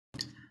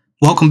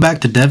Welcome back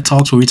to Dev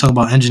Talks, where we talk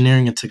about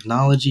engineering and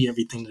technology,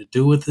 everything to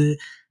do with it.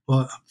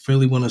 Well, I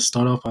really want to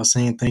start off by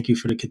saying thank you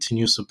for the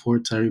continued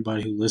support to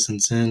everybody who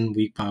listens in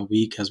week by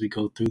week as we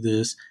go through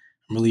this.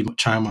 I'm really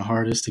trying my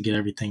hardest to get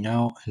everything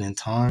out and in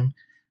time.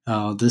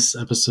 This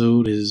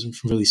episode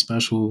is really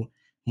special.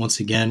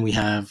 Once again, we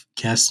have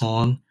guests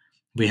on.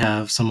 We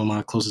have some of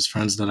my closest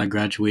friends that I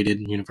graduated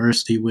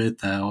university with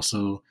that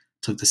also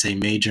took the same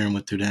major and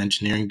went through the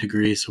engineering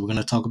degree. So we're going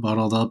to talk about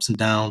all the ups and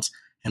downs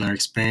and our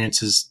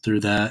experiences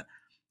through that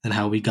and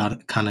how we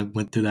got kind of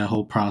went through that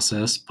whole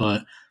process.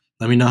 But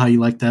let me know how you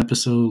liked the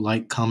episode.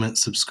 Like, comment,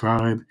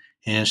 subscribe,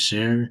 and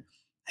share.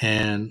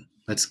 And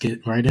let's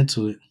get right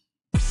into it.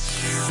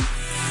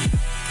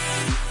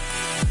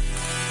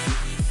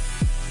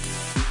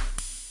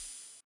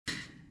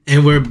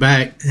 And we're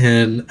back.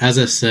 And as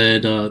I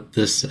said,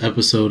 this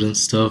episode and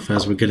stuff,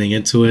 as we're getting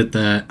into it,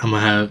 that I'm gonna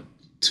have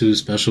two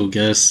special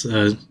guests,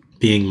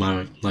 being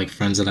my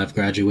friends that I've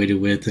graduated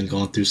with and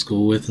gone through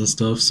school with and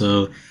stuff.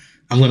 So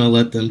I'm gonna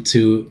let them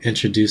two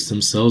introduce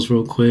themselves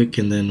real quick,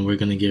 and then we're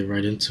gonna get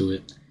right into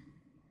it.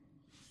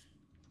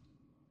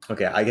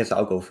 Okay, I guess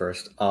I'll go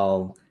first.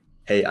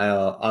 Hey,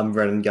 I'm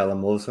Renan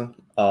Galamosa.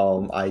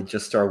 I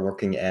just started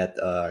working at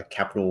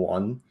Capital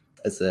One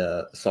as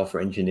a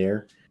software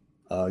engineer.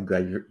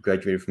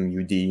 Graduated from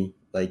UD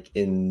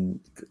in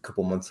a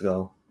couple months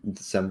ago in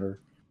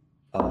December.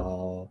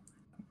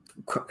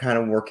 Kind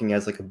of working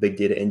as a big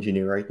data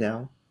engineer right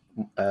now.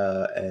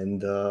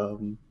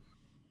 And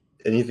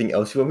anything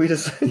else you want me to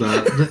say?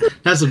 Nah,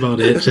 that's about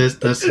it.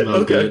 That's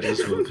about good.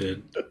 That's about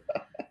good.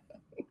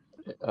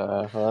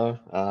 Hello,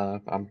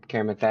 I'm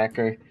Cameron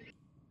Thacker.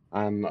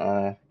 I'm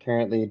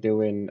currently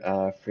doing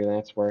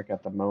freelance work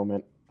at the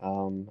moment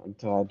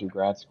until I do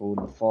grad school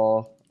in the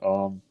fall.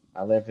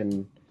 I live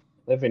in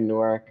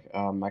Newark.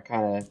 I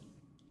kind of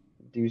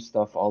do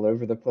stuff all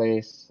over the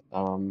place.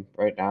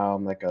 Right now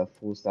I'm like a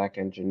full stack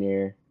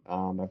engineer.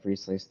 I've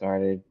recently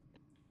started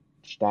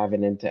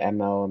diving into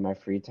ML in my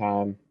free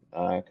time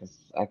because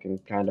I can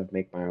kind of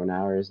make my own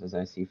hours as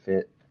I see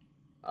fit.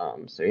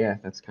 So yeah,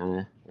 that's kind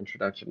of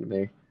introduction to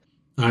me.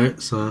 All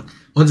right. So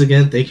once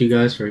again, thank you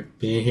guys for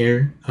being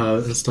here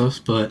and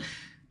stuff. But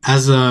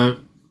as I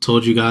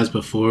told you guys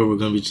before, we're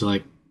gonna be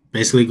just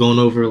basically going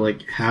over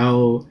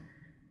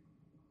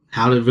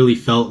how it really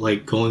felt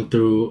like going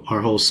through our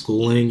whole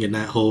schooling and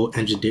that whole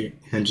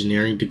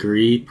engineering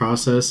degree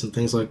process and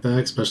things like that,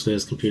 especially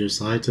as computer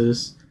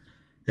scientists.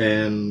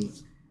 And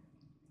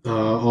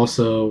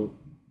also,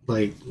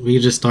 we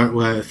could just start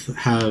with,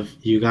 have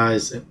you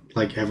guys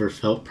ever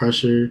felt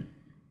pressure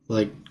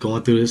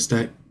going through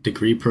that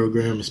degree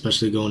program,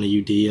 especially going to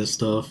UD and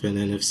stuff? And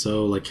then if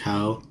so,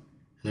 how?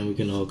 And then we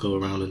can all go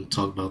around and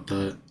talk about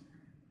that.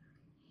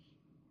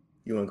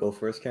 You want to go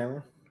first,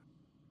 Cameron?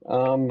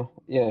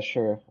 Yeah,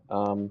 sure.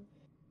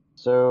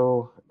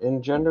 So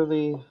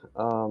generally,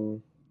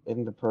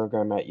 in the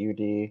program at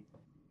UD,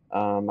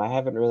 I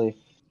haven't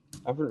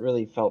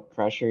really felt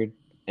pressured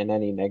in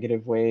any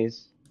negative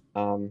ways.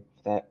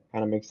 If that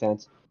kind of makes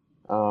sense.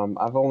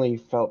 I've only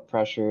felt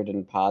pressured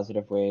in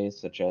positive ways,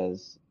 such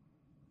as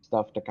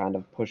stuff to kind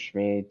of push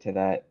me to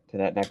that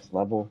next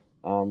level,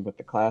 with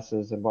the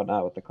classes and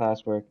whatnot, with the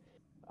classwork,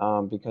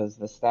 because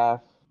the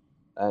staff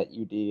at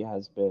UD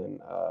has been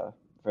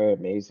very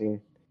amazing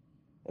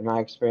in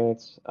my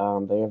experience.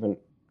 They haven't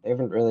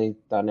really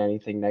done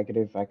anything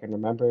negative I can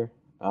remember.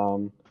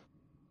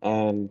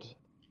 And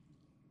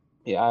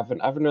yeah, I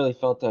haven't really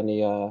felt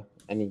any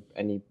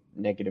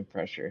negative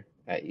pressure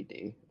at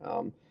UD.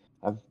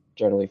 I've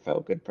generally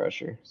felt good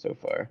pressure so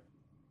far.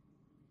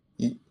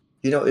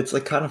 It's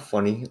kind of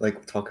funny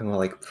talking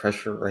about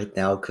pressure right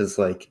now, because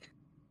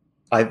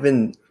I've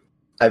been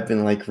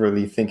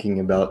really thinking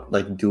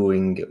about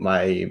doing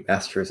my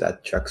master's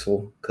at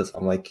Drexel, because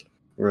I'm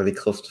really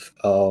close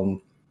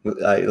to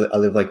I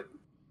live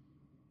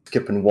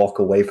skip and walk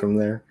away from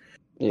there.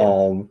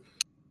 Yeah.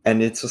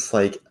 And it's just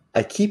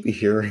I keep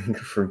hearing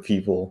from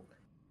people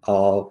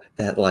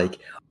that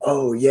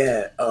oh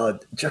yeah,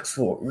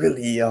 Drexel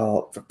really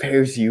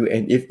prepares you,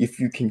 and if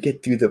you can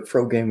get through the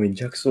program in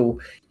Drexel,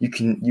 you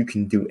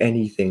can do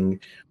anything.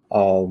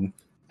 And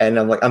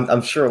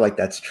I'm sure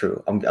that's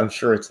true. I'm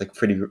sure it's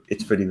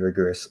pretty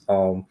rigorous.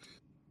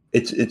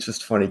 It's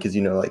just funny because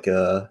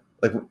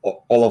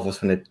all of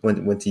us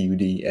went to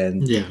UD,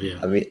 and Yeah.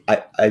 I mean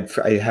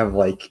I have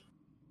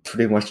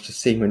pretty much the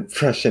same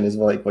impression as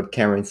what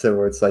Cameron said,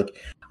 where it's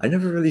I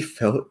never really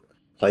felt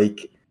a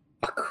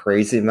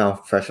crazy amount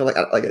of pressure. I'm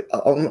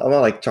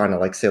not trying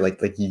to say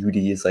UD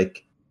is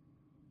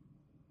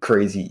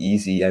crazy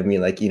easy. I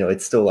mean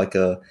it's still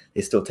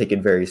they still take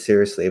it very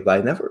seriously, but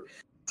I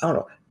don't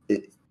know,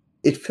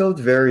 it felt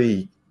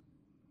very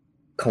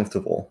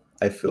comfortable.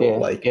 I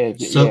feel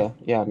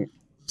Yeah.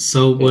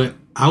 So what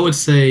I would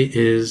say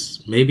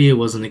is, maybe it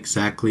wasn't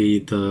exactly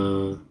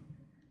the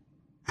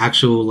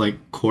actual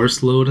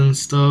course load and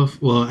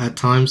stuff, well, at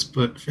times,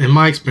 but in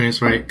my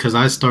experience, right, because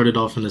I started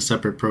off in a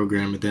separate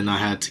program and then I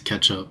had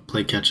to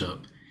play catch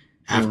up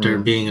after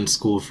being in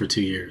school for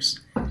 2 years.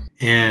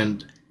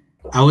 And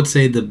I would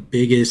say the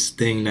biggest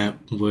thing that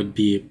would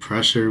be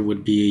pressure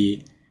would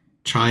be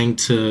trying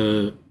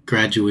to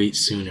graduate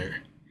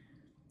sooner,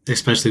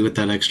 especially with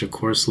that extra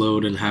course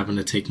load and having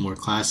to take more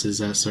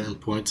classes at certain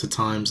points of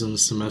times in the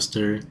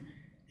semester.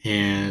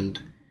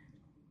 And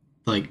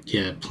like,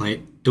 yeah,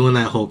 doing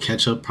that whole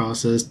catch up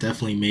process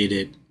definitely made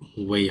it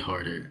way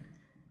harder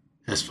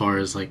as far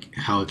as like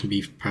how it can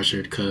be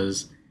pressured.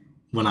 Because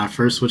when I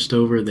first switched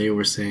over, they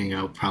were saying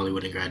I probably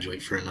wouldn't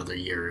graduate for another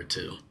year or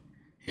two,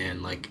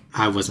 and like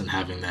I wasn't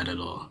having that at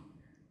all.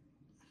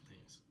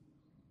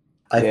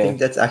 I Yeah, think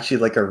that's actually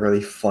like a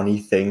really funny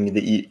thing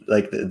that you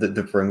like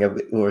the bring up,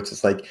 where it's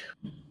just like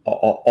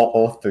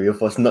all three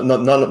of us, none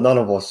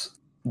of us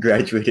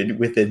graduated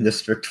within the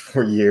strict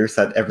 4 years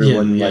that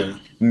Yeah, everyone like yeah,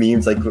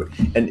 memes like,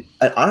 and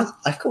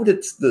I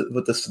forgot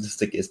what the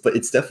statistic is, but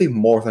it's definitely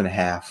more than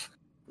half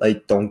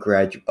like don't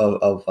graduate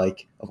of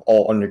like of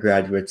all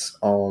undergraduates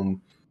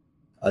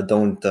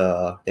don't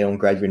they don't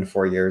graduate in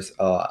 4 years.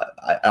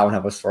 I don't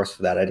have a source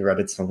for that. I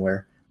read it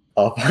somewhere.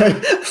 I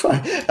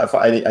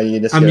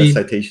need to I get a mean,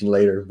 citation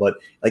later, but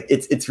like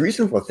it's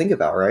reasonable to think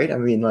about, right? I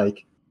mean,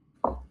 like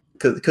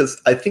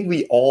because I think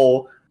we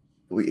all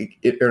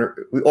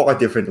have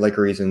different like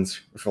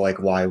reasons for like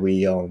why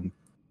we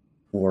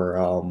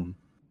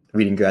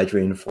didn't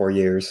graduate in 4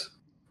 years,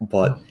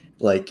 but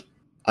like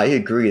I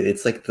agree.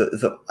 It's like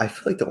the I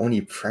feel like the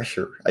only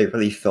pressure I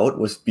really felt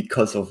was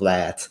because of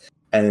that,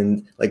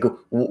 and like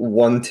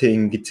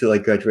wanting to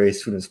like graduate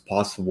as soon as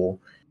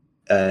possible,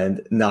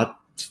 and not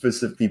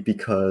specifically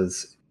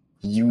because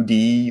UD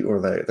or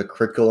the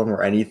curriculum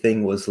or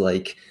anything was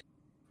like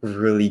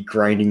really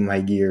grinding my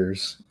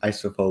gears, I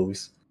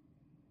suppose.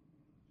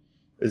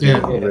 Is yeah,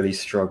 making me yeah, really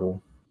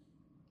struggle.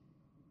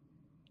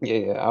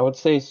 yeah. I would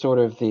say sort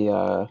of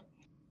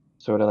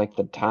like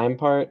the time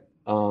part,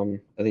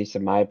 at least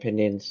in my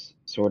opinions,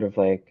 sort of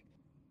like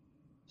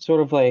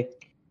sort of like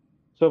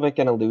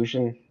an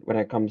illusion when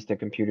it comes to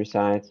computer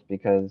science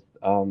because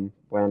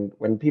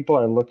when people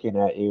are looking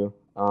at you,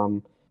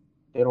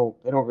 they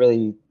don't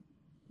really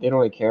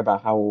care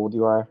about how old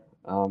you are.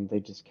 They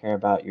just care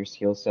about your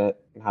skill set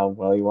and how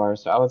well you are.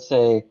 So I would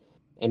say,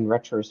 in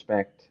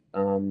retrospect,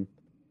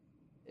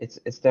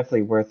 it's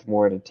definitely worth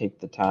more to take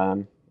the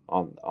time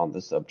on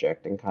the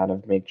subject and kind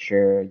of make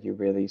sure you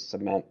really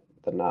cement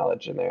the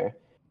knowledge in there,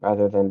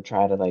 rather than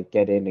try to like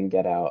get in and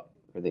get out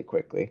really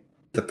quickly.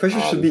 The pressure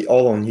should Um, be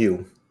all on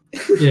you.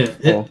 yeah.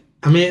 yeah,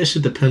 I mean, it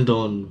should depend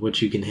on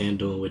what you can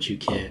handle and what you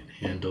can't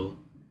handle.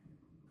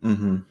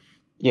 Mm-hmm.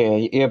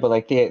 yeah, but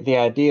like the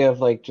idea of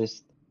like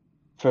just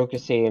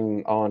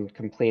focusing on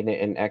completing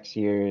it in X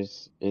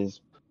years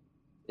is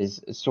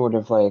sort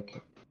of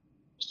like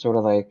sort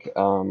of like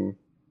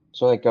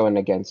going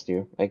against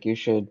you. Like you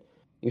shouldn't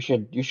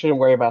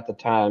worry about the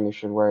time. You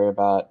should worry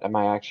about, am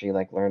I actually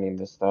like learning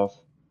this stuff?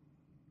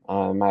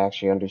 Am I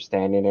actually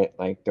understanding it?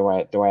 Like do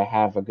I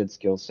have a good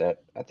skill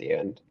set at the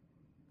end?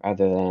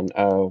 Rather than,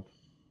 oh,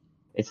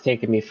 it's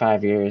taken me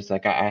 5 years,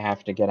 like I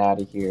have to get out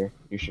of here.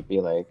 You should be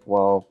like,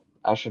 well,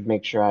 I should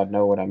make sure I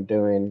know what I'm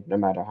doing no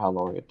matter how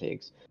long it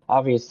takes.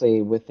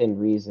 Obviously within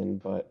reason,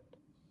 but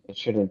it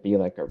shouldn't be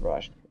like a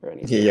rush or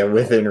Yeah, anything.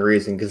 within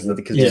reason, because the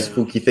Yeah, Yeah.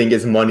 spooky thing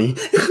is money.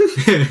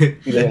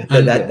 yeah,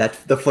 And yeah,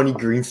 That's the funny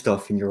green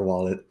stuff in your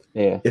wallet,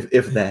 yeah.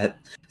 if that.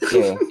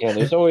 Yeah.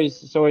 There's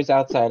always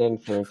outside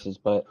influences,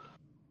 but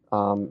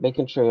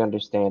making sure you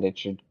understand it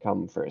should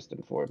come first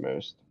and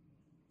foremost.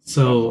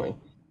 so Definitely.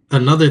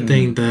 another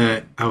thing Mm,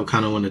 that I would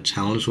kind of want to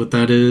challenge with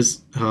that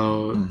is,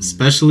 mm,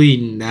 especially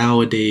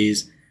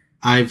nowadays,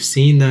 I've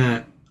seen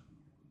that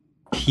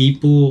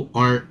people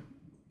aren't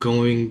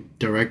going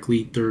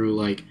directly through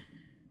like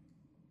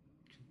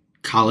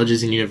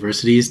colleges and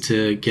universities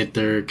to get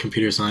their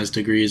computer science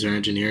degrees or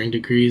engineering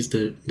degrees.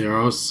 That there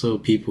are also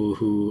people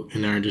who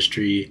in our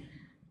industry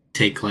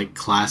take like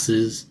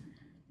classes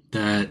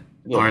that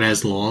Yeah, aren't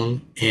as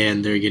long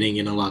and they're getting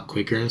in a lot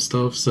quicker and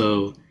stuff.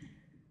 So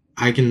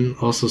I can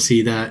also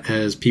see that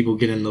as people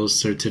getting those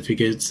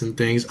certificates and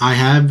things. I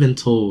have been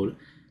told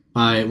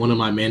by one of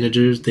my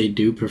managers they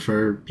do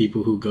prefer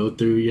people who go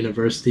through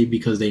university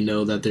because they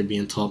know that they're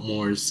being taught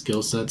more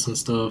skill sets and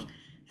stuff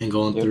and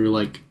going yep, through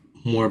like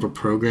more of a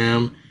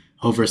program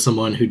over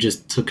someone who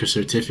just took a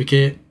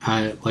certificate.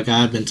 I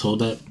have been told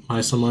that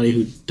by somebody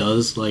who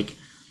does like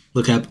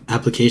look at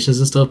applications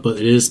and stuff, but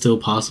it is still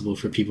possible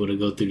for people to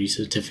go through these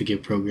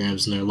certificate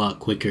programs and they're a lot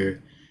quicker,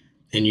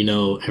 and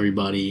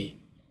everybody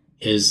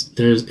is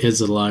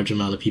a large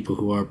amount of people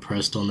who are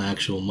pressed on the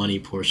actual money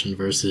portion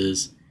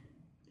versus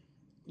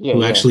yeah,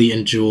 who yeah, actually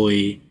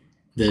enjoy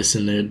this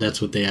and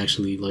that's what they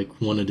actually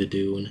like wanted to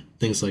do and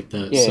things like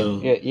that.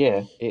 So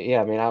yeah.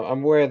 I mean,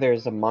 I'm aware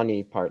there's a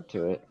money part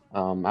to it.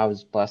 I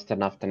was blessed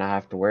enough to not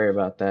have to worry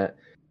about that,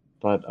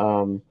 but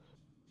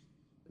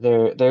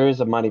there is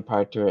a money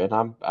part to it,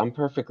 and I'm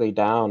perfectly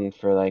down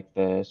for like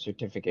the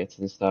certificates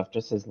and stuff,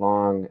 just as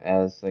long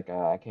as like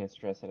I can't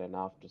stress it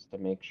enough, just to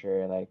make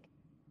sure like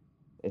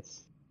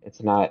it's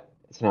it's not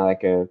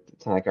like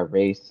a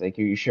race. Like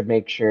you should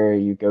make sure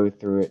you go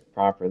through it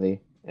properly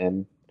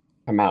and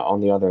come out on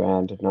the other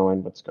end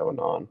knowing what's going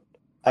on.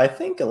 I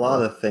think a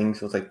lot of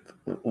things with like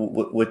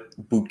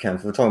with boot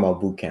camps. We're talking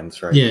about boot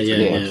camps, right? Yeah,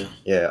 Pretty yeah, much.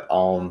 yeah.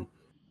 Yeah.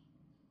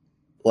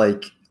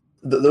 Like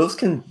those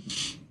can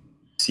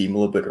seem a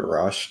little bit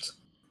rushed.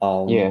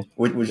 Yeah.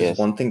 Which is Yes.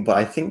 one thing, but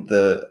I think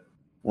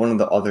one of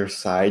the other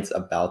sides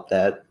about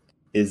that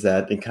is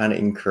that it kind of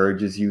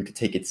encourages you to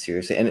take it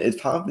seriously, and it's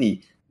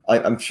probably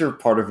I'm sure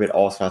part of it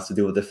also has to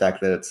do with the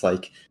fact that it's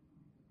like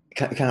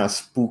kind of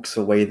spooks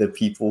away the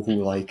people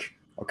who like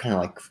are kind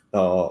of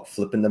like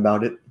flippant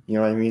about it. You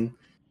know what I mean?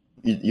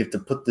 You have to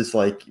put this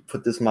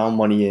amount of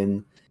money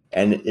in,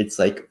 and it's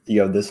like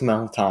you have this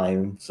amount of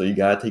time, so you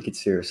gotta take it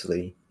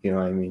seriously. You know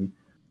what I mean?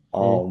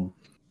 Um,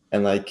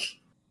 and like,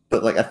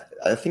 but like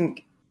I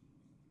think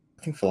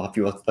for a lot of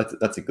people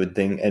that's a good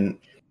thing, and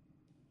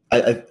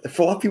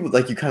for a lot of people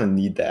like you kind of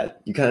need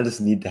that. You kind of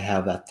just need to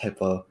have that type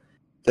of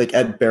like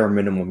at bare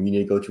minimum you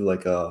need to go to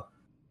like a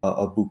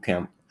boot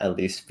camp at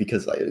least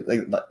because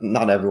like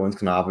not everyone's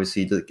gonna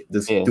obviously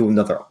just Yeah.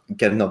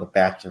 get another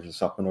bachelor's or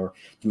something or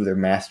do their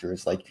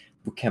master's. Like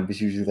boot camp is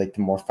usually like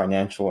the more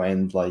financial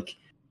and like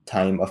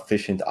time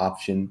efficient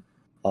option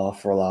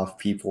for a lot of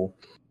people.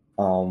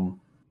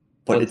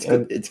 But it's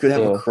good. It's good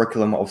to have a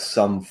curriculum of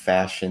some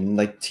fashion.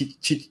 Like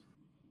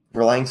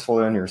relying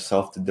solely on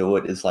yourself to do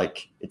it is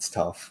like it's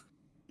tough.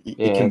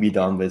 It can be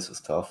done, but it's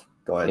just tough.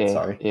 Go ahead.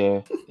 Sorry.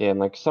 Yeah. And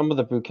like some of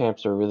the boot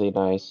camps are really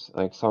nice.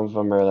 Like some of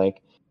them are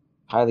like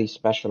highly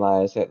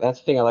specialized. That's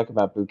the thing I like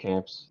about boot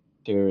camps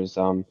too is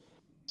some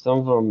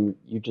of them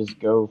you just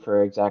go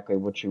for exactly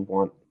what you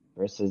want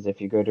versus if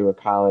you go to a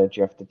college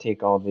you have to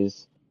take all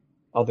this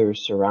other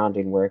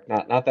surrounding work.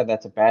 Not that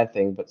that's a bad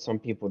thing, but some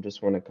people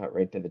just want to cut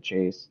right to the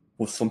chase.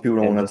 Well, some people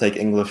don't And want to take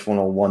English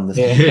 101 this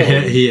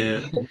Yeah.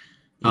 Yeah.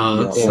 You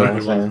know what Sorry,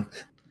 I'm saying?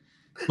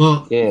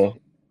 Well, Yeah.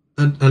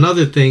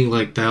 another thing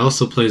like that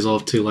also plays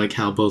off to like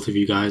how both of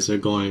you guys are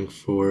going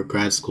for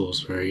grad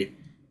schools, right?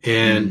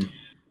 And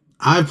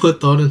I put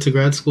thought into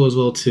grad school as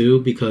well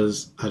too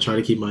because I try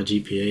to keep my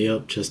GPA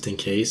up just in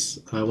case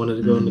I wanted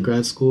to go into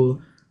grad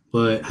school.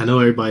 But I know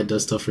everybody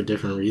does stuff for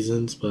different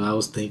reasons. But I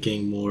was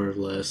thinking more or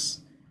less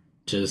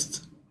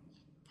just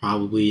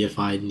probably if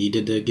I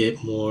needed to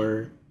get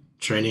more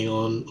training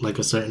on like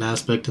a certain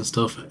aspect and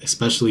stuff,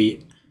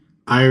 especially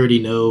I already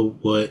know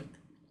what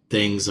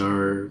things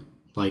are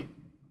like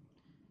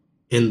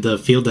in the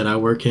field that I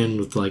work in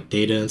with like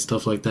data and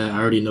stuff like that. I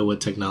already know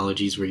what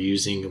technologies we're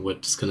using and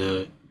what's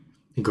gonna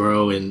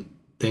grow and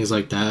things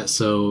like that.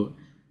 So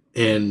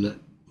in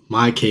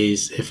my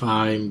case, if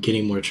I'm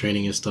getting more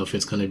training and stuff,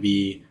 it's gonna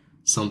be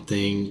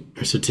something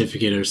a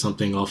certificate or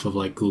something off of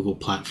like Google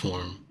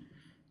platform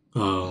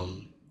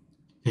um,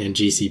 and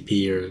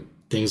GCP or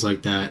things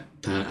like that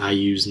that I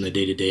use in the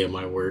day to day of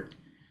my work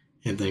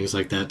and things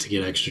like that to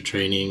get extra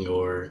training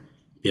or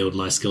build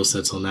my skill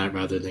sets on that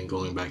rather than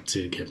going back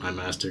to get my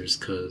master's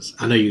because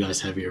I know you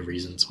guys have your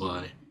reasons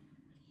why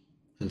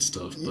and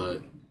stuff,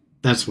 but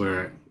that's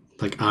where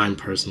like I'm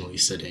personally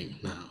sitting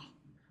now.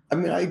 I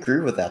mean, I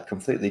agree with that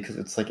completely because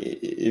it's like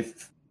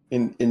if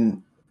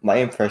in my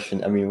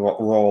impression, I mean, we're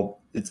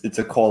all it's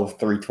a call of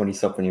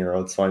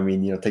 320-something-year-olds, so I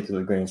mean, take it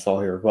with a grain of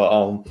salt here,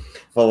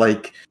 but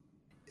like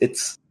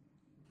it's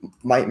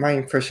my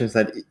impression is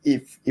that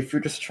if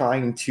you're just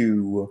trying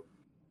to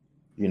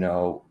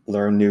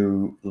learn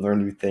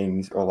new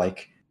things or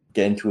like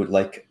get into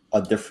like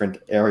a different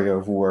area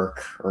of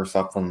work or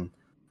something,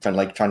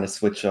 trying to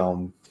switch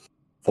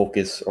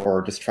focus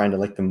or just trying to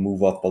like to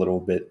move up a little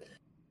bit,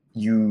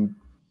 you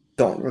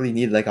don't really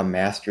need like a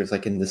master's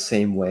like in the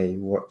same way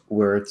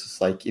where it's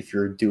just like if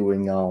you're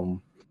doing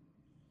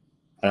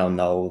I don't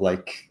know,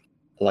 like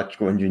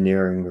electrical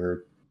engineering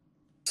or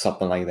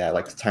something like that,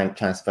 like trying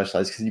to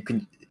specialize because you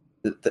can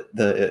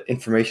the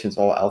information is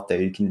all out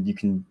there. You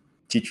can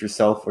teach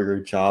yourself or your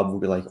job will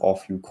be like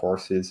offer you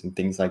courses and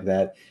things like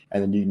that,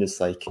 and then you can just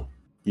like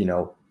you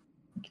know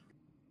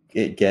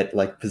get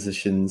like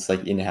positions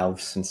like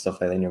in-house and stuff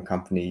like that in your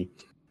company.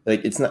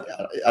 Like it's not,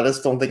 I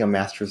just don't think a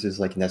master's is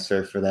like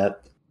necessary for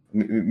that.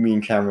 Me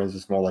and Cameron is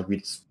just more like we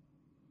just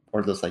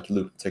or just like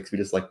lunatics. We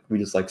just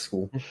like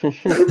school.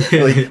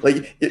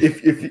 like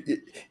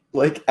if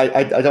like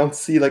I don't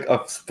see like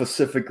a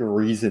specific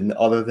reason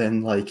other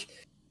than like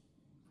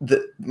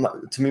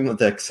to me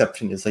the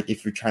exception is like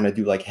if you're trying to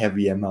do like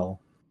heavy ML,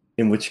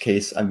 in which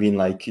case I mean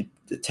like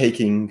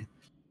taking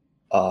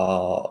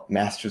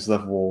master's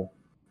level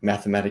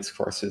mathematics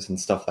courses and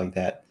stuff like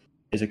that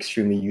is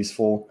extremely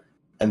useful.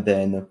 And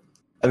then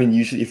I mean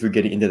usually if you're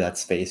getting into that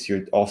space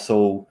you're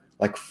also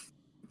like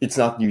it's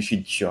not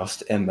usually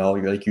just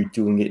ML, you're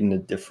doing it in a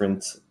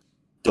different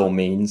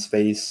domain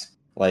space,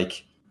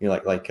 like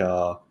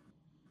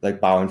like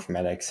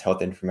bioinformatics,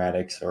 health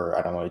informatics, or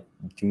I don't know,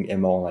 doing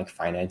ML and like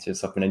finance or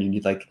something, and you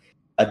need like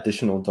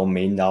additional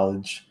domain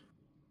knowledge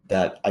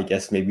that I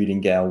guess maybe you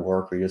didn't get at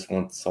work or you just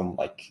want some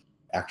like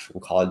actual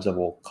college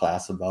level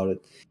class about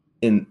it.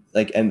 And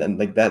like and then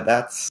like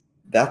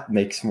that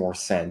makes more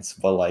sense.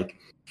 But like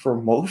for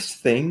most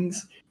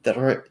things that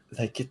are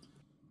like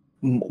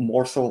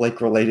more so like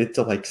related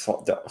to like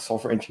the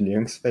software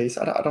engineering space,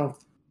 I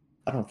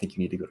don't think you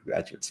need to go to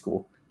graduate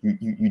school.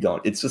 You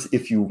don't. It's just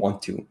if you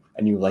want to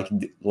and you like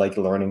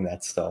learning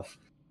that stuff.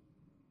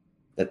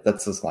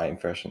 That's just my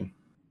impression.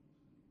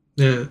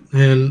 Yeah,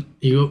 and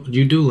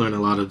you do learn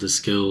a lot of the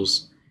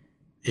skills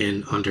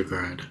in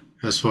undergrad,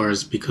 as far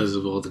as because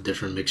of all the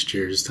different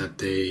mixtures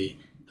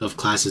of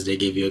classes they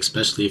give you,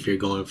 especially if you're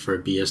going for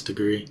a BS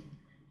degree,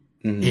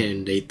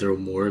 and they throw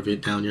more of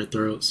it down your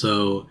throat.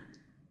 So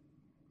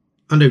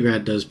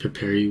undergrad does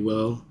prepare you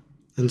well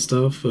and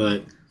stuff,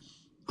 but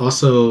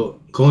also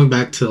going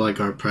back to like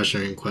our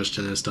pressuring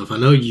question and stuff. I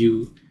know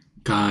you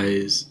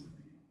guys,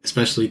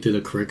 especially through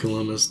the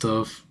curriculum and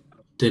stuff,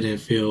 didn't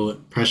feel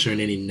pressure in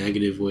any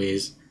negative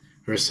ways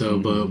or so,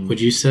 but would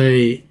you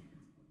say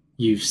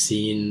you've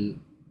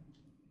seen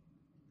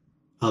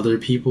other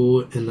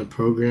people in the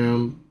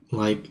program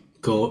like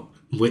go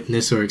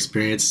witness or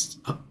experience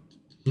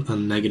a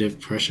negative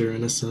pressure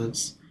in a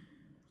sense?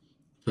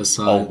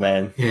 Oh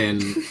man.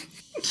 And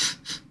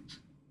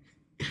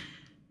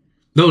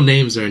no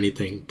names or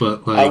anything,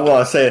 but like I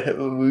want to say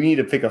we need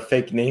to pick a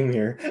fake name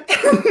here.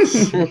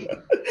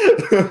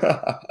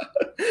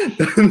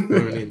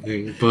 or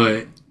anything,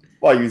 but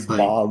I'll use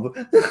Bob.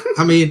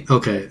 I mean,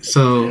 okay,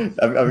 so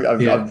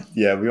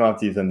yeah, we don't have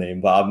to use a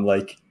name, but I'm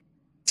like,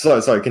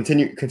 sorry.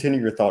 Continue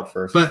your thought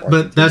first.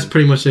 But that's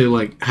pretty much it.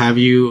 Like, have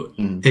you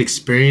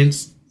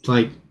experienced,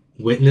 like,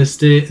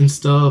 witnessed it and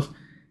stuff,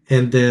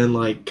 and then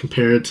like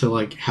compare it to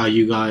like how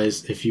you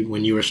guys,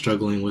 when you were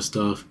struggling with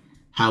stuff,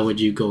 how would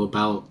you go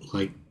about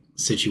like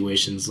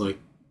situations like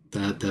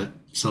that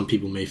some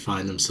people may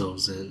find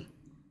themselves in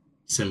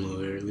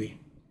similarly?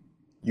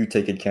 You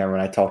take it,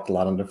 Cameron. I talked a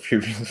lot on the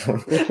previous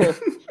one.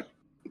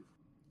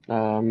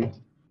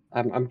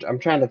 I'm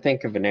trying to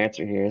think of an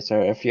answer here. So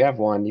if you have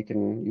one, you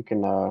can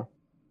go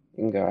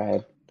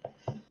ahead.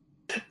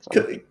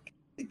 So.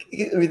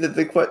 I mean,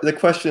 the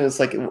question is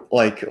like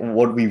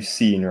what we've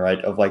seen,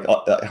 right? Of like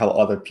how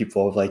other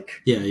people have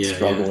like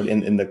struggled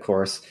in the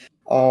course.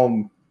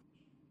 I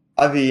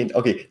mean,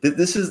 okay,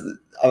 this is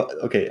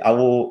okay.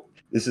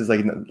 This is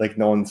like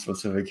no one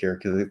specific here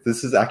because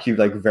this is actually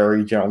like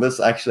very general. This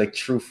is actually like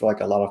true for like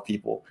a lot of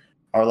people.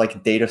 Are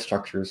like data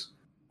structures,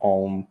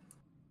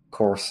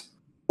 course.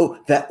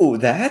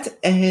 That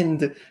and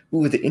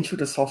the intro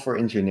to software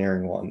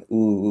engineering one.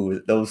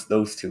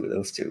 Those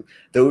two.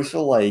 Those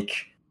are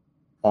like,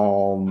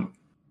 what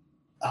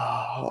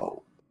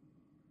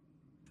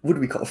do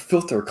we call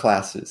filter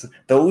classes?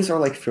 Those are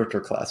like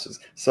filter classes.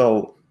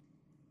 So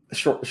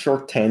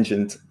short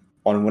tangent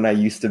on when I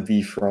used to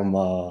be from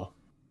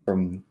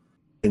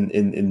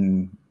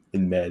in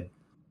med,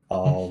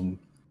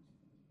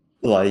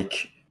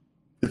 like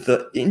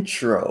the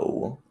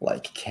intro,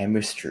 like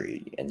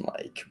chemistry and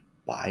like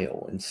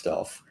bio and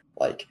stuff,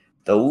 like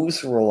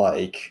those were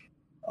like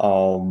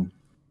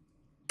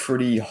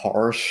pretty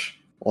harsh.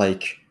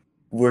 Like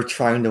we're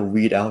trying to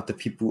weed out the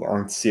people who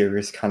aren't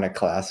serious kind of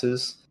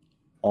classes.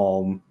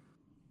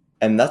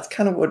 And that's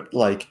kind of what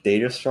like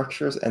data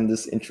structures and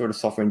this intro to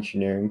software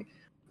engineering.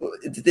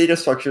 The data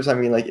structures, I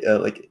mean,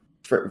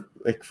 for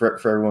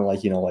everyone,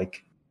 like, you know,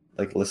 like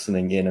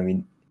listening in. I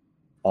mean,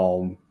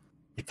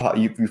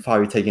 you've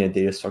probably taken a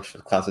data structure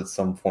class at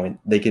some point.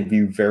 They can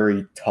be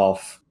very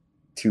tough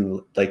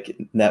to like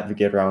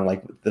navigate around,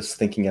 like just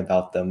thinking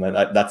about them, and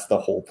that's the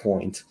whole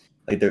point.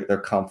 Like they're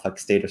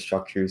complex data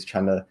structures,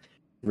 trying to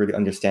really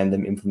understand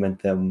them,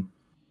 implement them,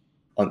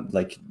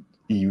 like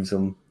use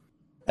them,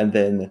 and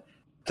then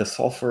the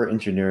software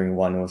engineering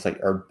one was like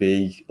our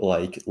big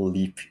like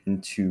leap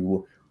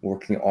into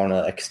working on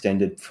an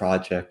extended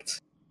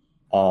project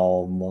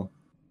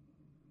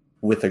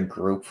with a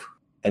group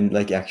and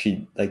like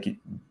actually like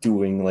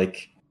doing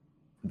like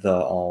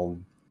the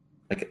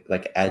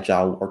like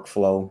agile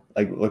workflow,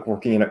 like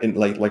working in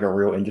like a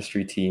real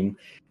industry team.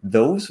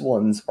 Those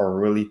ones are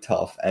really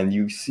tough, and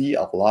you see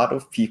a lot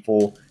of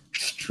people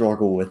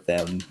struggle with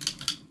them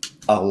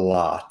a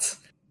lot.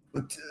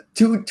 For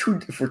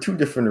two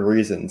different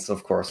reasons,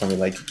 of course. I mean,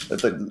 like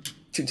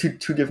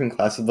two different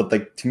classes, but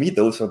like to me,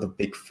 those are the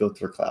big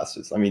filter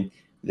classes. I mean,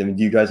 do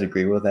you guys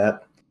agree with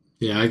that?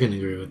 Yeah, I can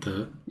agree with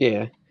that.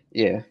 Yeah.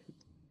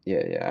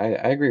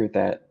 I agree with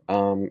that.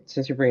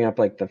 Since you're bringing up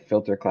like the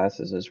filter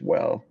classes as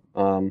well,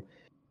 I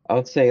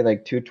would say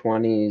like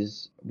 220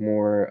 is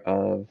more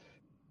of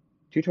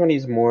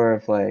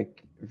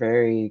like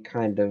very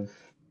kind of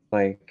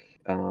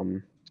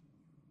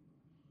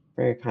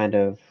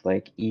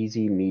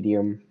easy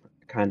medium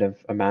kind of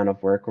amount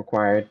of work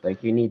required.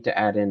 Like you need to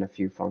add in a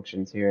few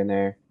functions here and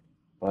there,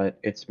 but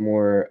it's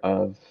more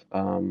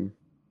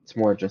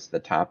just the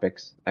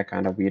topics that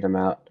kind of weed them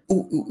out.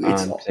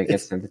 It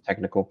gets into the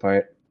technical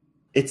part.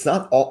 It's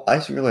not all. I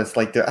just realized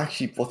like they're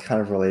actually both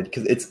kind of related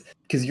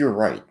because you're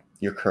right,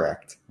 you're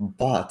correct,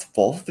 but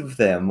both of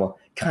them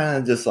kind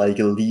of just like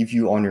leave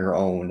you on your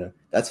own.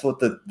 That's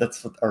what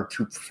our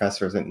two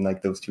professors in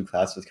like those two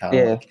classes kind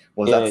of like.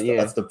 Well,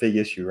 that's the big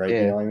issue, right?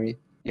 You know what I mean?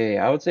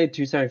 Yeah. I would say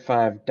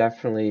 275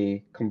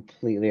 definitely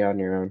completely on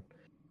your own.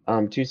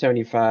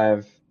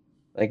 275,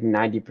 like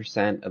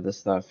 90% of the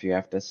stuff you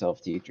have to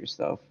self-teach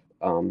yourself.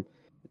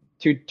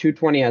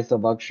 220 has the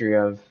luxury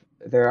of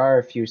there are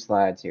a few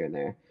slides here and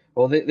there.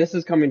 Well, this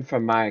is coming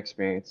from my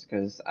experience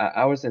because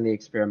I was in the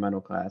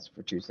experimental class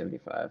for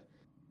 275,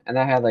 and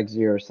I had like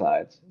zero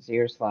slides,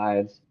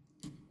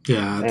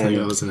 Yeah, I tell you,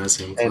 I and was in that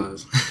same and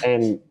class.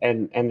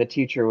 and the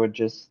teacher would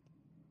just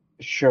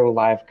show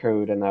live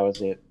code, and that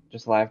was it.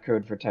 Just live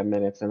code for 10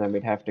 minutes, and then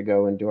we'd have to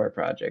go and do our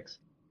projects.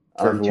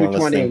 For everyone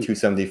listening, 220,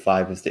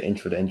 275 is the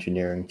intro to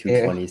engineering,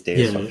 yeah, 220 is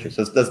data Yeah, structure.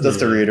 So that's just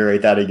to yeah.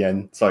 reiterate that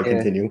again. Sorry, yeah,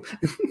 continue.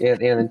 yeah,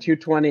 yeah. And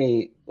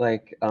 220,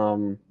 like,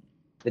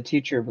 the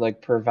teacher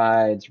like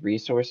provides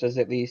resources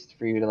at least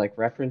for you to like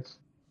reference.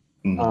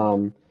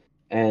 Mhm.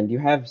 And you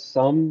have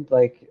some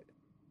like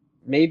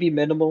maybe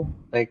minimal,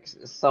 like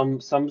some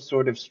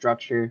sort of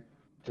structure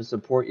to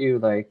support you.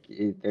 Like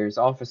there's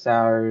office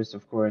hours,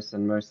 of course,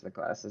 in most of the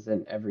classes,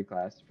 in every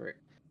class, for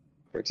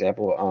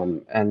example.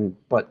 And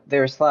but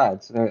there are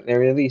slides.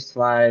 There are at least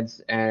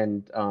slides,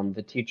 and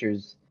the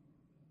teacher's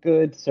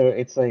good. So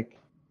it's like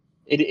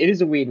it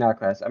is a weeding out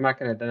class. I'm not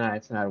gonna deny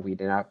it's not a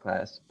weeding out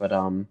class, but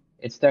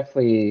it's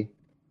definitely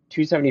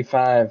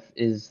 275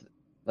 is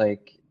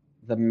like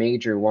the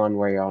major one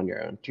where you're on your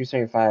own.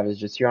 275 is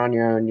just you're on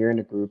your own, you're in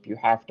a group, you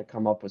have to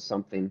come up with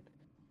something.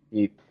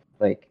 You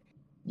like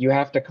you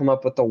have to come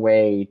up with a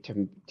way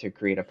to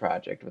create a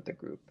project with the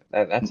group.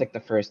 That's like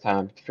the first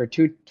time. For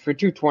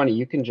 220,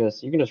 you can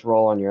just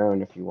roll on your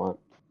own if you want.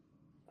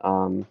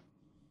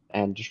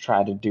 And just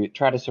try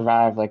to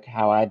survive like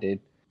how I did.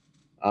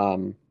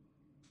 Um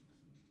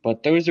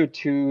but those are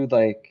two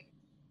like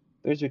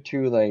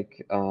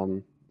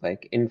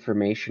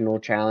informational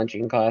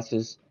challenging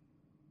classes.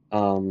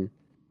 Um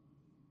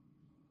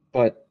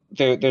but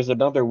there's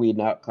another weed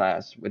out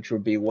class which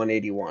would be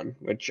 181,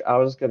 which I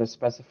was gonna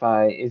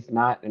specify is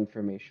not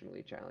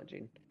informationally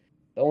challenging.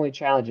 The only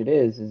challenge it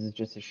is it's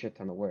just a shit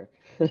ton of work.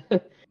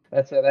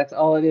 That's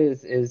all it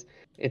is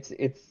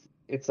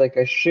it's like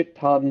a shit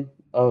ton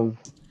of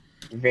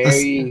That's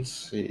very Let's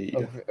see.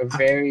 a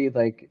very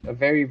like a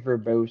very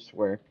verbose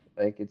work.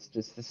 Like it's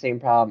just the same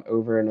problem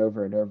over and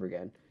over and over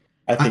again.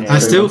 I think I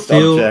still everyone's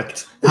feel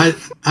subject.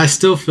 I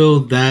still feel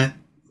that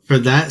for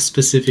that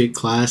specific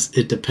class,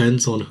 it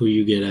depends on who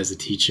you get as a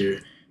teacher.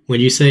 When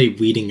you say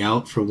weeding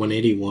out for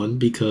 181,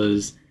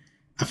 because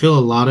I feel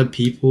a lot of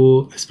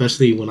people,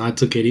 especially when I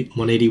took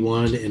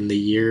 181 in the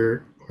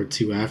year or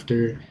two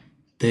after,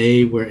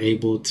 they were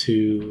able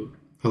to.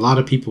 A lot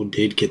of people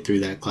did get through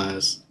that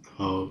class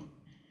I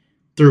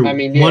through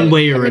mean, one yeah,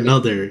 way I or mean,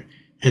 another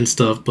and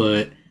stuff.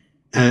 But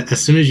as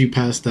soon as you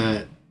pass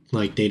that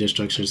like data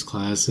structures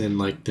class and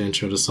like the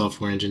intro to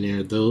software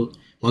engineer, though,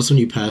 once when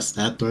you pass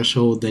that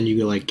threshold, then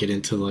you like get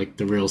into like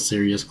the real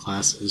serious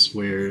classes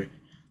where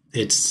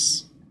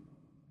it's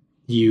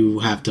you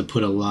have to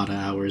put a lot of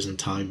hours and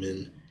time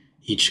in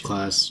each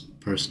class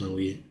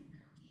personally.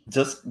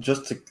 Just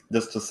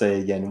to say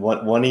again,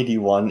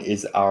 181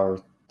 is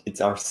our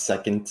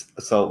second.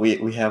 So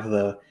we have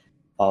the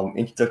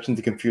Introduction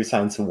to Computer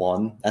Science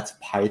 1, that's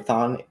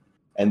Python,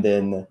 and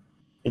then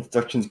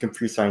Introduction to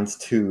Computer Science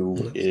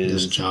 2 This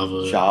is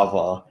Java.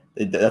 Java.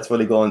 That's where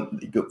they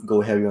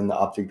go heavy on the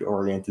object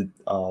oriented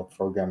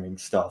programming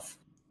stuff.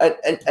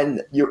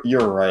 And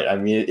you're right. I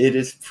mean, it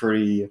is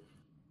pretty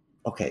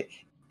okay.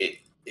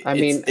 I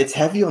mean, It's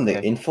heavy on the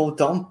yeah. info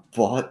dump,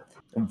 but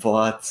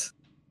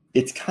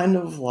it's kind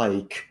of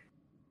like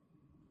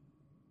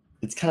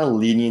it's kind of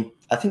lenient.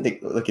 I think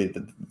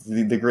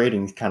the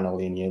grading is kind of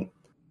lenient,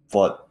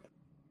 but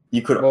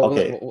you could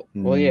okay.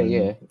 Yeah,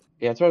 yeah.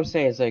 That's what I'm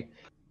saying. Is like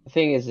the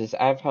thing is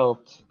I've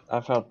helped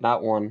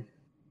not one,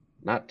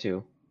 not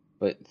two,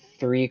 but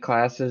three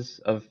classes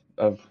of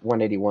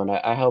 181.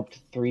 I helped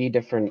three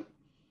different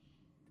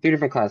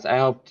classes. I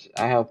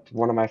helped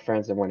one of my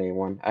friends in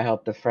 181. I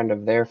helped a friend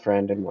of their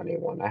friend in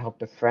 181. I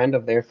helped a friend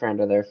of their friend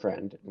of their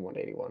friend in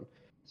 181.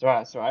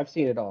 So I've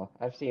seen it all.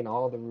 I've seen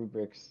all the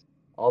rubrics,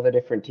 all the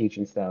different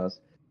teaching styles.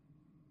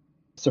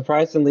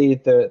 Surprisingly,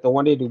 the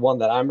 181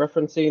 that I'm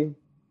referencing,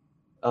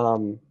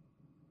 um,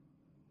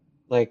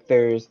 like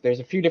there's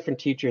a few different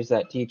teachers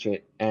that teach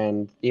it,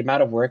 and the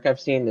amount of work I've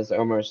seen is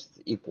almost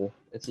equal.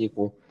 It's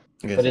equal,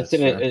 I guess but it's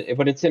that's in fair.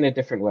 but it's in a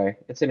different way.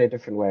 It's in a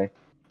different way.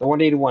 The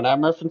 181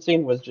 I'm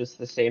referencing was just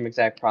the same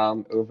exact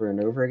problem over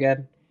and over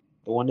again.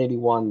 The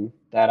 181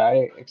 that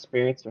I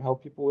experienced or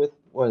helped people with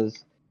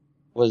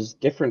was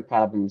different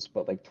problems,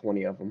 but like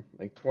 20 of them.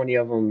 Like 20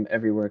 of them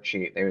every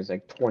worksheet. There was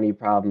like 20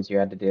 problems you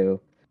had to do,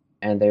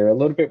 and they were a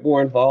little bit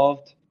more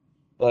involved,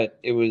 but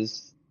it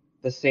was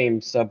the same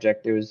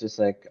subject. It was just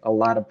like a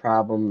lot of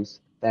problems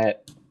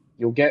that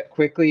you'll get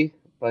quickly,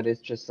 but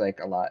it's just like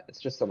a lot. It's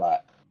just a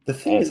lot. The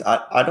thing is,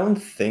 And I don't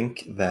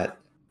think that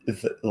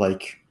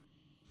like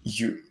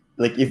you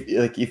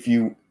if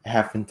you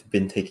haven't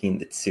been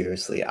taking it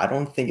seriously, I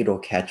don't think it'll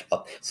catch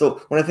up.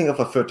 So when I think of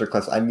a filter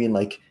class, I mean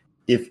like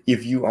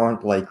if you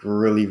aren't like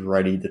really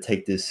ready to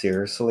take this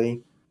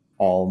seriously,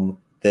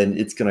 then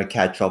it's gonna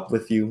catch up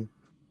with you.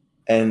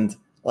 And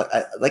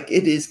like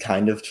it is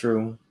kind of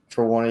true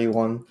for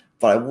 181,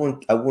 but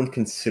I wouldn't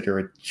consider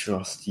it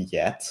just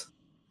yet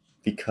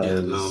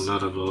Yeah, no, because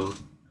not at all.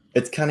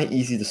 it's kind of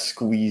easy to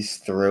squeeze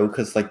through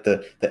because like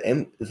the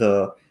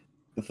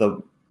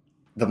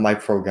my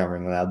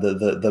programming lab,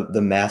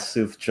 the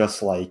massive,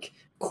 just like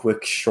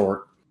quick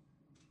short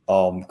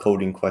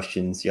coding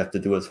questions you have to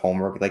do as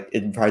homework. Like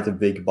it provides a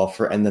big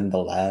buffer, and then the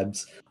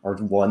labs are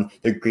one,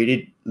 they're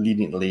graded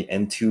leniently,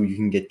 and two, you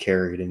can get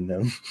carried in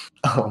them.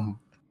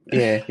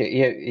 Yeah.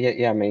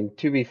 I mean,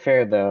 to be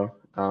fair though,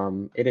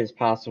 it is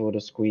possible to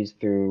squeeze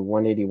through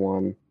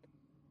 181,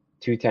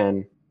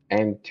 210,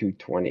 and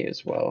 220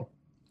 as well.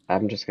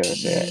 I'm just gonna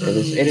say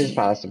it is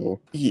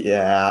possible.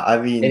 Yeah,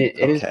 I mean, It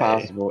is okay.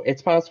 possible.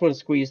 It's possible to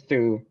squeeze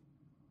through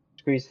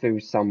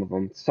some of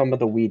them, some of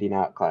the weeding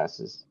out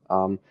classes.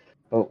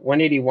 But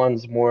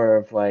 181's more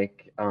of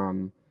like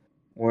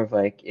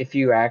if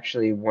you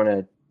actually want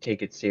to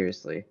take it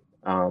seriously,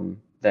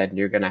 then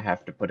you're gonna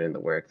have to put in the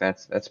work.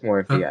 That's more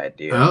of the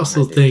idea. I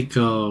also behind it.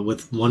 think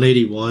with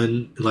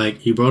 181,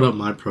 like you brought up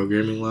my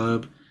programming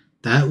lab,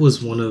 that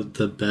was one of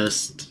the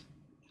best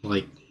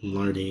like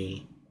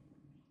learning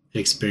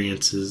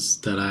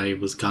experiences that I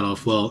got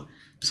off. Well,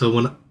 so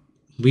when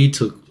we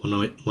took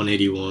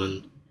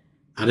 181,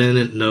 I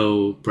didn't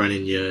know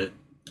Brennan yet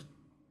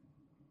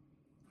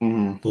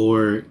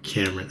or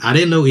Cameron. I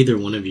didn't know either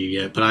one of you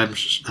yet, but I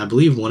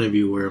believe one of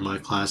you were in my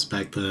class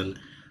back then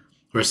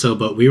or so.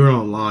 But we were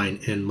online,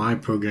 and my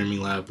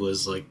programming lab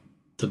was like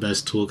the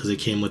best tool because it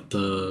came with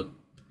the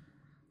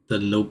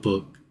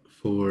notebook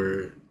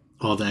for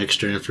all the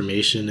extra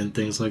information and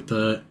things like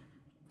that,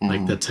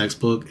 like the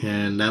textbook,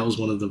 and that was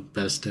one of the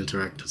best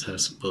interactive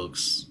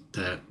textbooks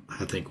that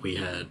I think we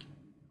had,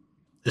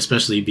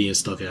 especially being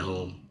stuck at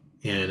home,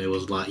 and it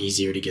was a lot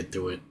easier to get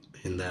through it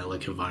in that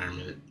like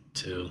environment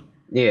too.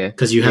 Yeah,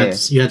 because you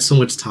had so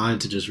much time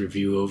to just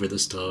review over the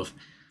stuff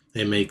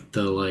and make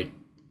the like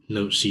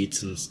note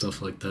sheets and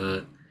stuff like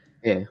that.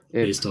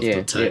 Based off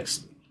the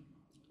text.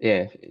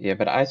 Yeah.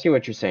 But I see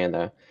what you're saying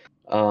though.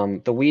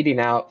 The weeding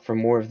out for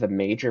more of the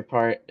major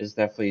part is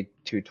definitely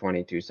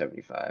 220,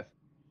 275.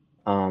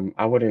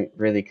 I wouldn't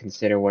really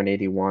consider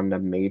 181 a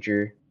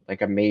major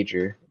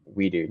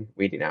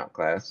weeding out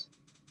class.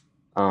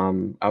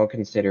 I would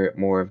consider it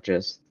more of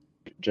just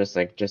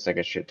like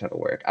a shit ton of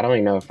work. I don't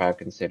even know if I would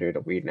consider it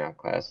a weeding out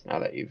class now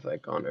that you've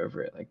like gone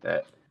over it like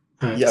that.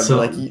 Yeah, so,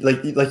 but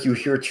like you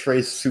hear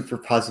Trey's super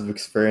positive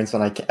experience,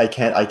 and I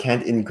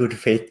can't in good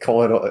faith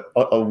call it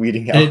a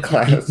weeding out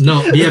class.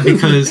 No, yeah,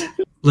 because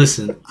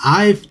listen,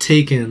 I've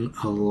taken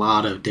a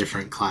lot of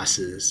different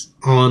classes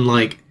on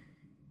like,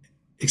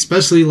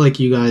 especially like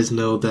you guys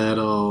know that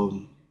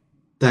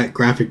that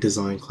graphic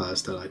design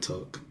class that I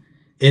took,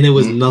 and it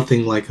was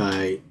nothing like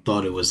I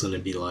thought it was going to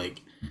be like,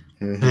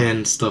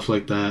 and stuff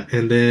like that.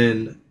 And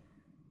then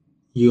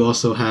you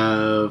also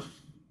have.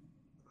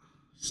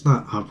 It's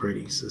not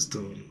operating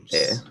systems.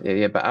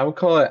 Yeah. But I'll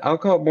call it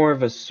more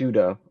of a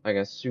pseudo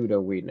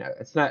weeding out.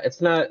 It's not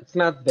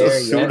there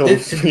yet. I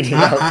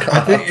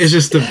think it's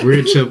just the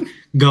bridge of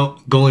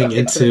going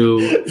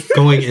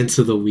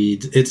into the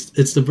weeds.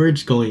 It's the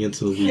bridge going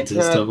into the weeds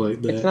and stuff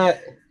like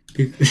that.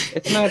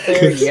 It's not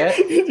there yet.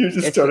 You're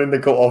just starting to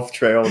go off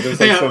trail.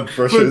 There's like some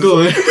bushes.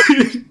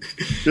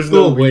 There's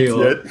no weeds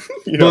yet.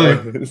 You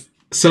know.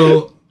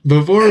 So.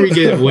 Before we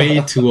get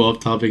way too off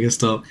topic and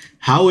stuff,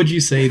 how would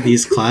you say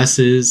these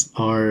classes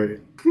are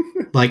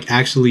like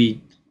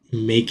actually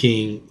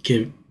bringing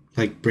the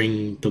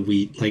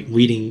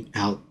weeding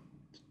out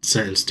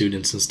certain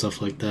students and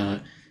stuff like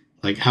that?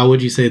 Like, how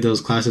would you say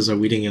those classes are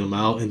weeding them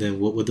out? And then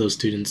what would those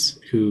students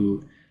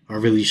who are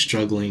really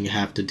struggling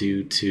have to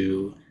do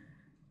to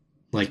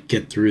like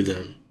get through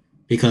them?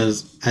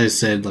 Because as I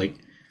said, like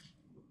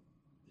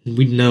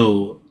we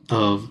know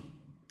of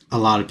a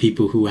lot of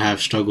people who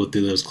have struggled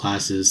through those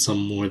classes, some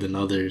more than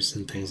others,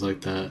 and things like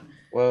that.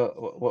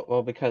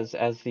 Well, because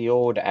as the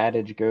old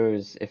adage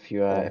goes, if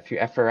you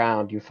F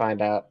around, you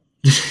find out.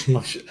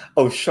 Shut up.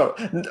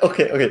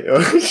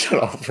 Okay.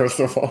 Shut up. First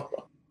of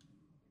all,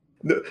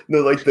 no.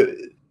 Like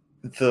to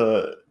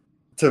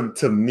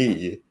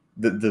me,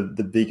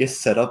 the biggest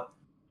setup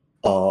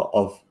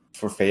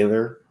for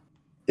failure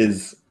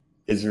is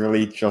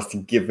really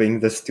just giving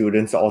the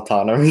students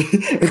autonomy,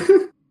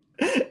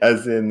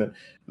 as in.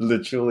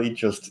 Literally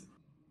just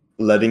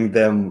letting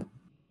them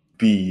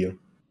be,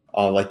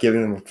 like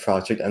giving them a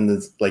project and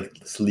just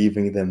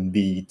leaving them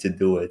be to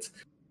do it,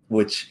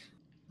 which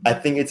I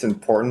think it's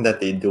important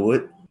that they do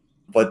it.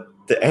 But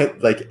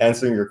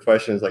answering your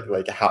question is how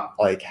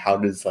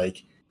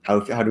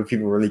do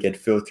people really get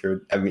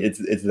filtered? I mean,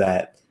 it's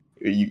that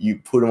you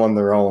put them on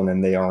their own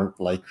and they aren't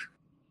like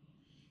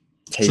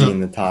taking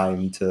the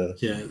time to.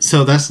 Yeah,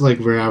 so that's like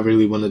where I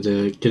really wanted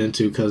to get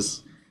into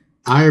because.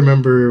 I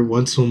remember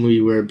once when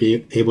we were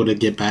able to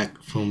get back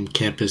from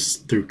campus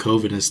through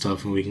COVID and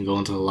stuff, and we can go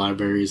into the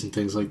libraries and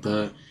things like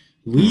that.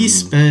 We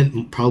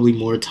spent probably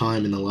more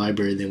time in the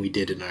library than we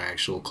did in our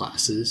actual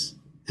classes.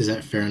 Is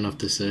that fair enough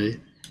to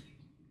say?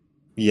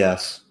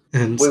 Yes.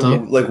 And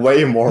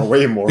way more.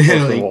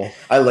 First of all,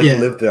 I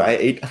lived there. I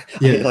ate. I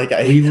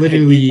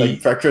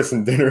ate breakfast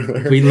and dinner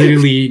there. We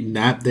literally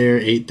napped there,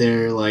 ate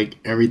there, like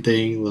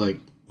everything.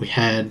 Like we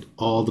had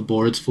all the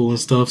boards full and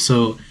stuff.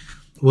 So.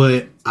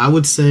 What I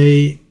would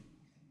say,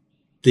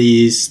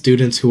 these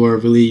students who are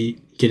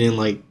really getting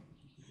like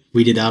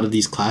weeded out of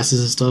these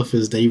classes and stuff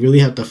is they really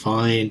have to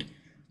find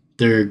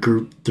their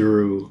group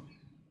through,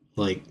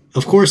 like,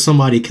 of course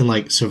somebody can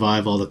like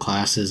survive all the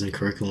classes and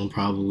curriculum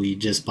probably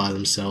just by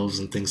themselves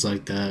and things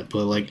like that,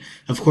 but like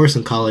of course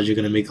in college you're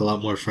going to make a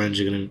lot more friends,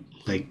 you're going to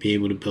like be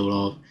able to build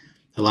off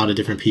a lot of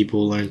different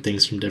people, learn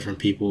things from different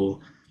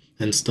people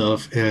and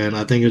stuff. And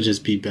I think it'd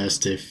just be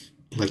best if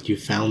like you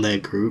found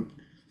that group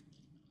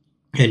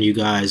and you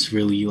guys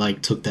really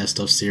like took that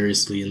stuff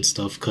seriously and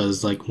stuff,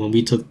 because like when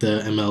we took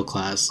the ML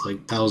class,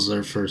 like that was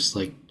our first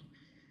like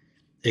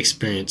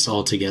experience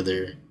all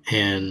together,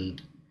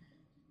 and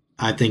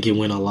I think it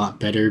went a lot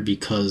better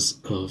because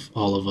of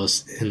all of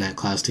us in that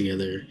class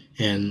together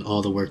and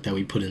all the work that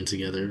we put in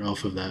together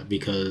off of that,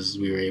 because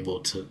we were able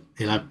to,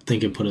 and I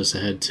think it put us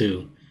ahead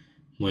too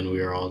when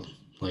we were all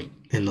like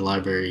in the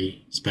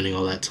library spending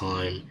all that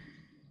time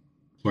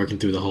working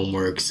through the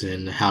homeworks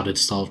and how to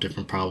solve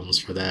different problems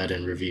for that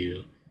and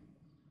review.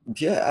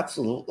 Yeah,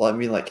 absolutely. I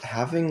mean, like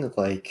having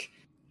like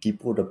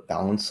people to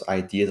bounce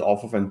ideas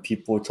off of and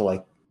people to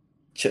like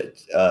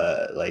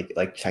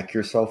like check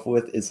yourself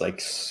with is like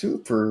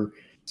super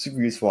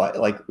useful.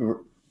 Like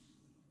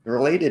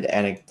related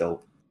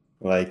anecdote,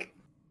 like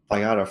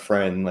I got a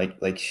friend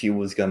like she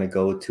was gonna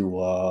go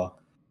to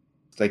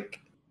like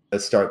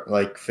start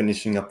like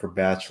finishing up her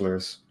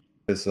bachelor's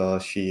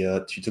because she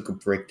took a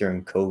break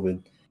during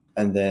COVID,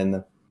 and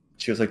then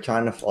she was like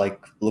trying to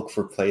like look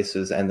for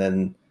places, and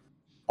then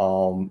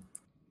um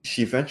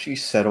she eventually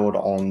settled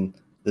on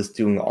this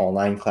doing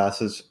online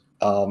classes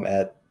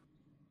at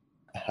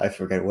I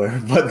forget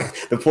where, but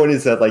the point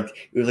is that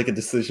like it was like a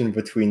decision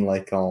between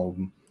like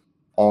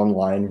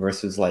online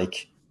versus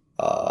like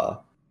uh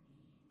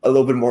a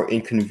little bit more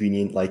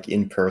inconvenient like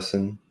in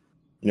person,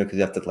 you know, because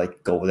you have to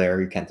like go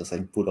there, you can't just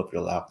like boot up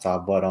your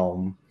laptop. But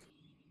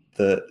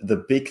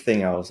the big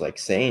thing I was like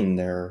saying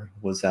there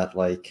was that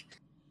like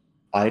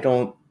I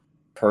don't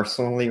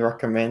personally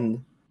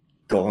recommend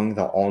going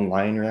the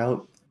online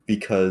route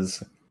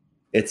because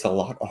it's a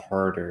lot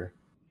harder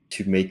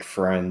to make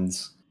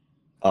friends.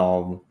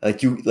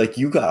 Like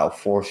you gotta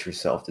force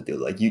yourself to do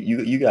it. Like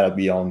you gotta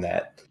be on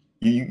that.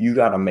 You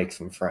gotta make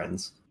some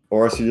friends,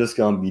 or else you're just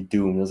gonna be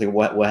doomed. It's like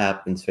what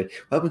happens? What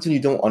happens when you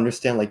don't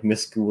understand like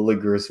Miss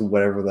Gulager's or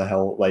whatever the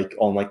hell, like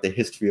on like the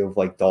history of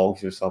like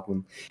dogs or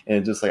something, and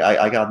it's just like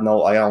I don't know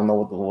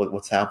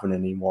what's happening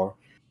anymore.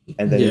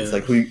 And then it's Yeah.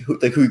 like who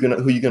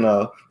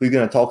you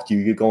gonna talk to?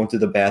 You go into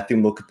the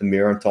bathroom, look at the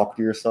mirror, and talk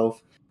to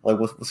yourself. Like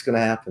what's gonna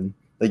happen?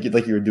 Like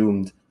you're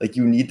doomed. Like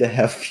you need to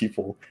have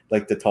people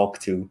like to talk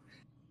to,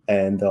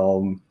 and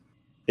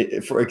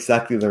for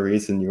exactly the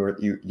reason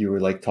you were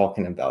like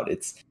talking about.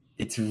 It's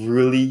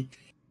really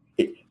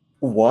it,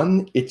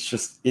 one. It's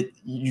just it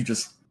you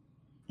just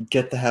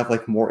get to have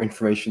like more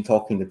information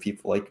talking to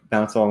people, like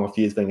bounce along with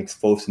you, is being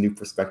exposed to new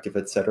perspective,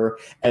 etc.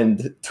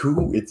 And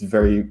two, it's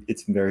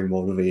very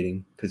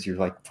motivating because you're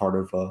like part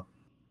of a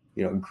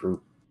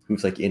group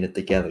who's like in it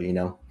together.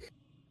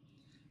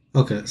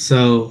 Okay,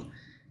 so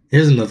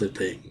here's another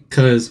thing.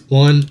 Because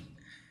one,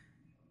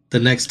 the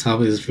next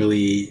topic is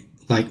really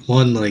like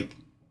one, like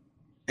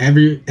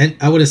every, and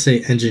I wouldn't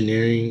say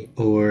engineering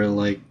or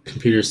like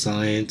computer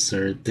science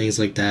or things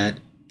like that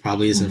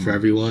probably isn't for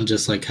everyone,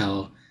 just like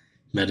how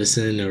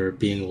medicine or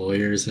being a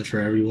lawyer isn't for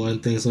everyone,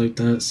 things like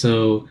that.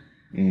 So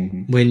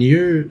when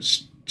you're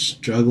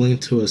struggling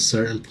to a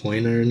certain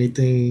point or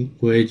anything,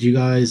 would you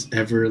guys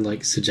ever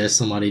like suggest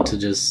somebody to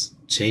just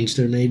change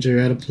their major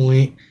at a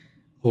point,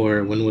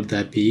 or when would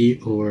that be,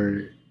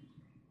 or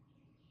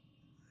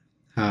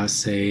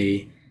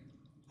say,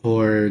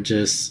 or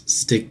just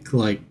stick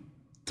like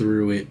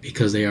through it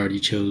because they already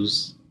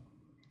chose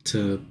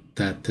to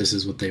that this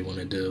is what they want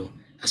to do,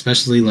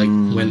 especially like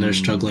when they're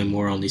struggling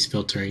more on these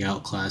filtering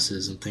out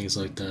classes and things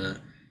like that.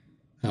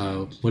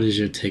 What is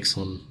your takes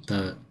on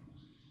that?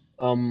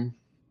 Um,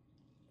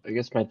 I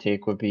guess my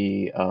take would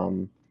be,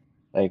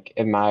 like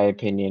in my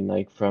opinion,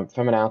 like from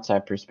an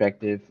outside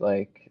perspective,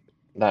 like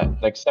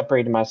that, like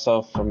separating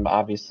myself from,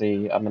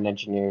 obviously I'm an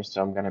engineer,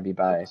 so I'm gonna be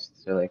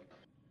biased. So like,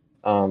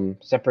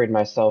 separating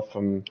myself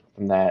from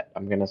that,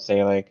 I'm gonna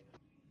say like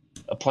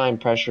applying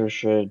pressure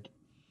should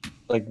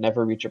like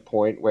never reach a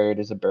point where it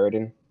is a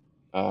burden.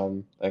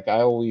 Like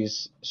I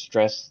always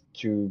stress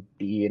to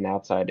be an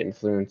outside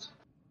influence,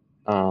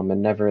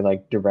 and never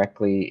like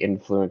directly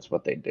influence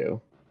what they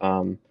do.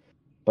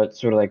 But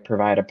sort of like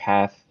provide a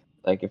path,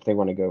 like if they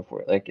want to go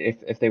for it, like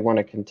if they want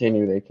to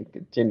continue, they can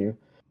continue.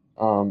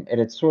 And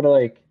it's sort of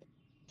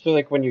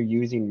like when you're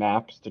using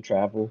maps to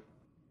travel,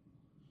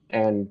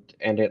 and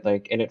it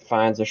like and it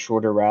finds a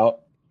shorter route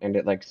and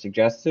it like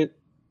suggests it.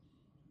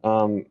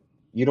 Um,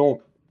 you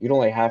don't you don't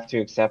like have to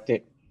accept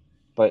it,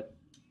 but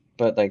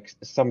like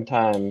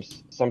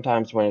sometimes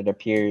when it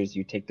appears,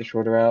 you take the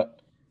shorter route.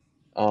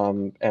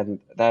 And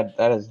that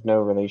has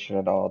no relation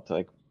at all to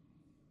like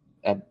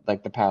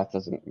like the path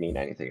doesn't mean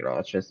anything at all.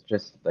 It's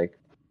just like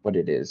what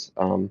it is.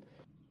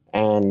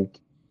 And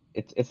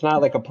it's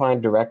not like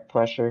applying direct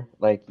pressure.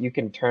 Like you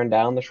can turn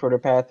down the shorter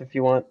path if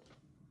you want.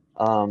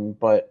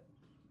 But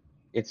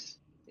it's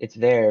it's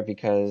there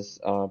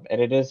because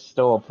and it is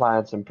still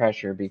applying some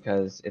pressure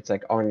because it's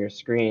like on your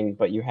screen,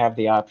 but you have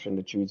the option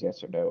to choose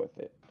yes or no with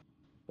it.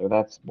 So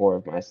that's more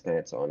of my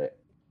stance on it.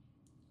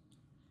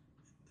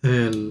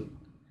 And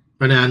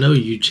right now, I know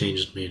you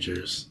changed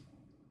majors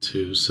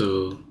too.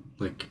 So,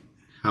 like,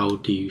 how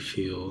do you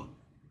feel,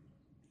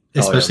 Oh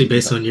yeah, especially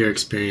based on your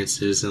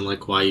experiences and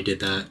like why you did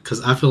that?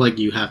 Because I feel like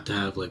you have to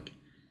have like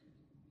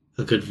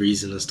a good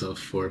reason and stuff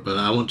for it. But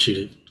I want you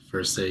to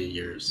first say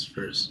yours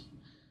first.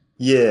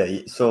 yeah.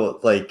 So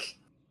like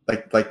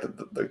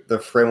the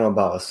frame I'm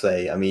about to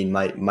say. I mean,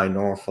 my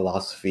normal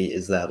philosophy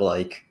is that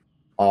like,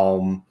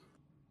 um,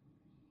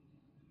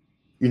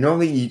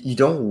 you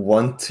don't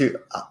want to.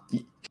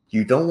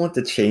 You don't want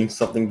to change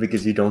something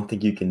because you don't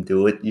think you can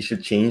do it. You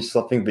should change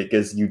something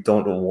because you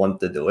don't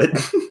want to do it.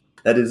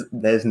 that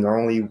is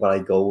normally what I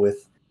go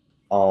with.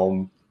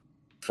 Um,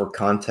 for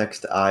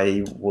context,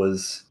 I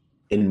was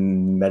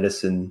in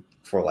medicine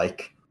for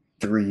like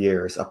 3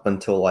 years up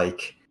until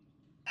like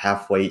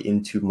halfway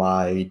into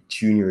my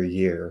junior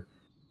year,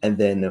 and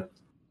then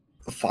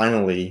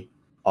finally,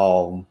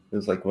 it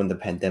was like when the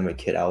pandemic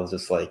hit. I was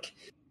just like,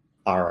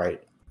 all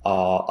right,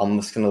 I'm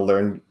just gonna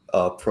learn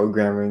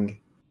programming.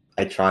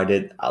 I tried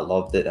it, I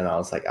loved it, and I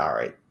was like, all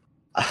right,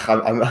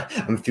 I'm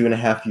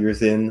 2.5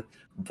 years in,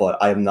 but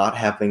I'm not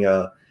having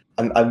a.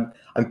 I'm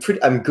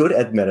good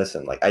at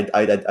medicine. Like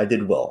I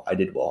did well,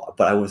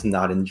 but I was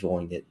not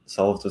enjoying it.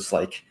 So I was just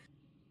like,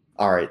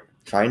 all right,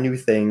 try a new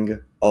thing.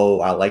 Oh,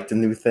 I like the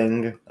new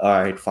thing.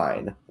 All right,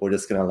 fine. We're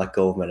just gonna let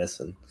go of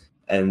medicine,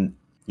 and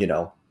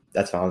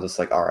that's when I was just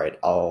like, all right,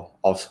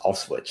 I'll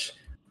switch.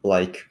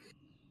 Like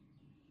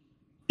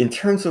in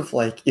terms of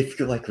like if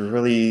you're like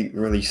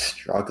really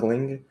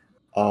struggling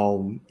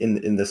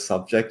in the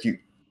subject,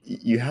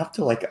 you have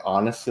to like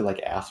honestly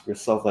like ask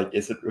yourself, like,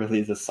 is it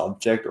really the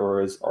subject,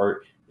 or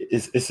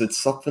is it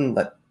something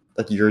that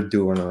you're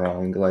doing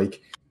wrong?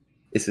 Like,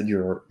 is it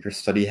your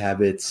study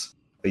habits?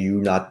 Are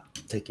you not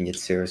taking it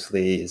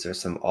seriously? Is there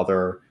some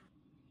other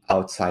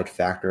outside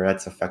factor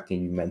that's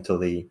affecting you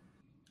mentally?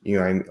 You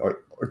know what I mean? Or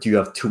do you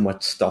have too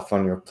much stuff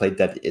on your plate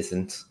that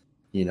isn't,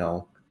 you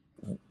know,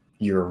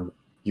 your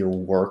your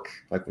work,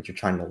 like what you're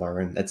trying to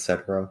learn,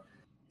 etc.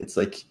 It's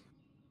like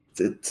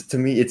to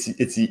me,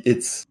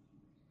 it's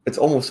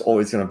almost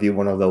always going to be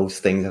one of those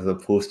things, as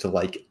opposed to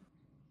like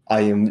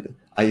I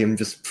am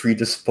just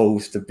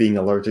predisposed to being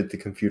allergic to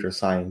computer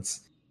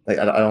science. Like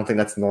I don't think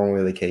that's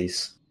normally the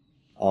case.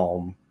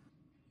 Um,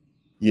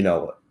 you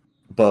know,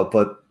 but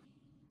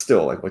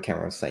still, like what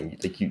Cameron was saying,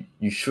 like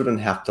you shouldn't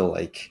have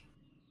to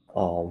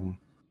um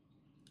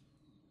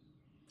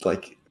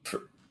like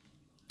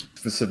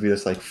specifically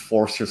just like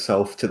force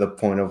yourself to the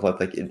point of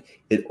like it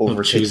Of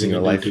overtaking choosing your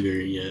a new life.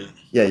 degree, yeah.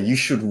 Yeah, you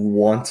should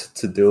want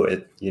to do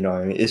it. You know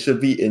what I mean? It should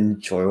be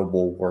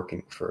enjoyable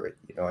working for it.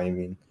 You know what I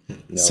mean?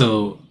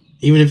 So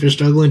even if you're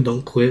struggling,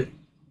 don't quit.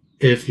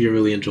 If you're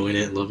really enjoying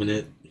it, loving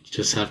it, you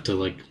just have to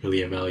like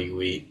really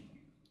evaluate.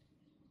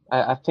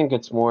 I think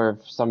it's more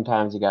of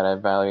sometimes you gotta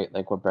evaluate,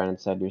 like what Brandon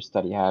said, your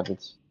study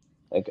habits.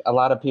 Like a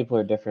lot of people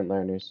are different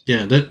learners.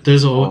 Yeah,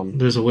 there's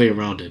a way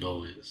around it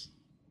always.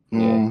 Yeah.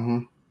 Mm-hmm.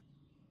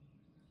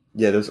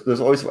 Yeah, there's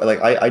always like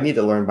I need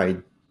to learn by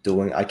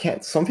doing. I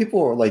can't. Some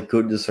people are like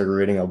good just like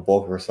reading a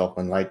book or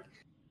something. Like,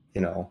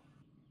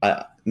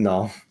 I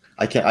no,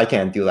 I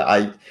can't do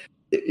that.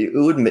 It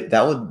would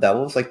that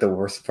was like the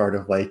worst part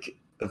of like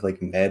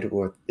med,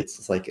 or it's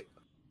just like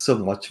so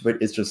much of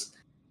it is just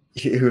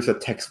here's a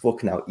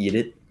textbook, now eat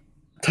it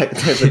type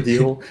of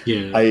deal.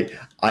 Yeah.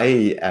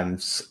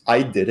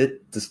 I did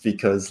it just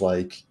because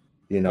like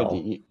You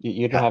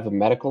don't have a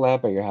medical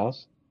lab at your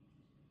house?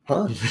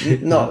 Huh?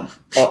 No.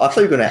 Oh, I thought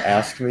you were gonna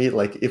ask me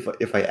like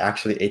if I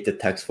actually ate the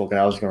textbook, and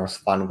I was gonna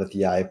respond with,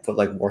 yeah, I put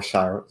like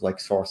Warshire like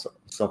sauce or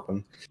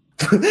something.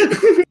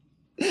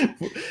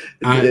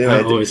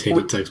 I always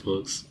hated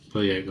textbooks.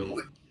 But yeah, go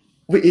on.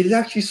 Wait, it is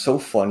actually so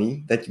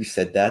funny that you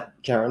said that,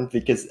 Karen,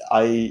 because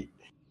I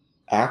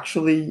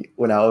actually,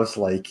 when I was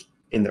like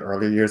in the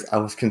earlier years, I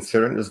was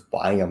considering just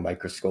buying a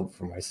microscope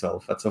for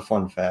myself. That's a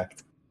fun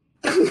fact.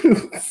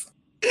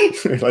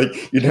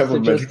 Like you'd have a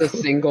just a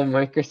single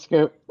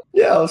microscope.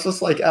 Yeah, I was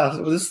just like,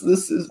 this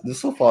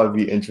will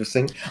probably be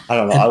interesting. I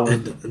don't know.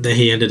 And then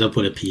he ended up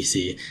with a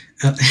PC.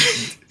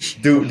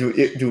 Dude,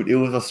 it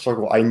was a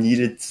struggle. I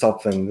needed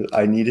something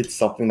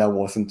that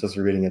wasn't just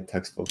reading a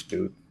textbook,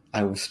 dude.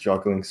 I was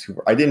struggling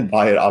super. I didn't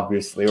buy it,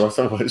 obviously, or else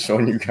I would have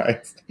shown you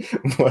guys.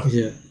 But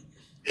Yeah.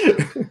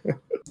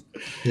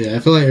 Yeah, I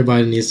feel like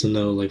everybody needs to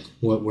know like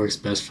what works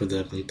best for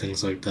them and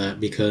things like that,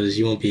 because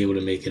you won't be able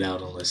to make it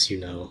out unless you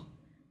know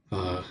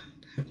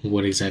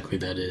what exactly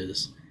that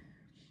is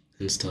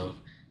and stuff.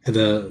 And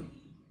the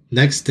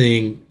next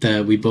thing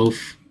that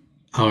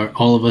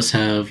all of us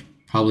have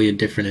probably a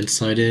different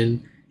insight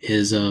in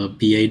is a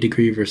BA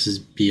degree versus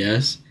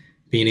BS,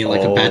 meaning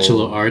like a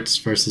Bachelor of Arts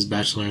versus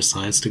Bachelor of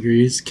Science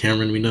degrees.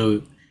 Cameron, we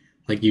know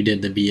like you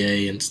did the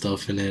BA and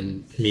stuff, and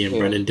then me and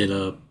Brennan did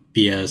a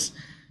BS.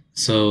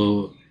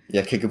 So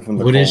yeah, kick it from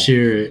the what is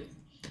your...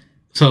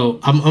 So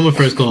I'm gonna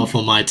first go off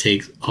on my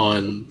take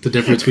on the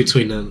difference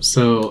between them.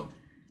 So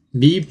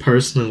Me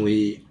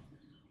personally,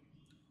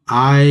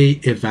 I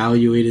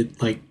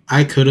evaluated, like,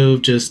 I could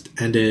have just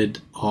ended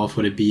off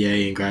with a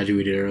BA and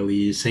graduated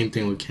early. Same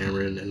thing with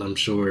Cameron, and I'm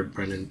sure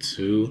Brennan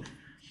too,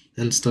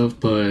 and stuff.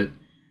 But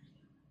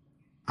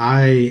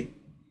I,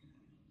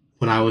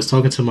 when I was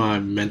talking to my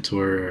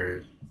mentor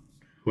or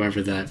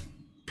whoever that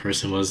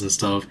person was and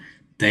stuff,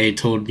 they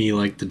told me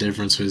like the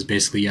difference was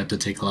basically you have to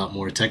take a lot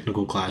more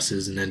technical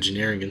classes in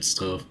engineering and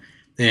stuff.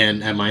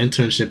 And at my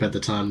internship at the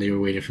time, they were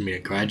waiting for me to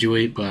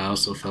graduate, but I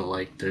also felt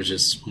like there's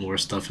just more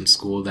stuff in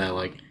school that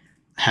like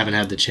I haven't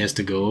had the chance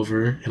to go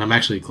over. And I'm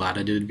actually glad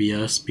I did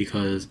BS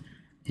because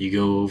you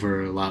go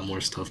over a lot more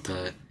stuff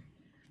that,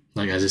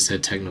 like as I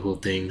said, technical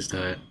things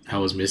that I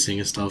was missing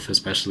and stuff,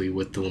 especially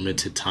with the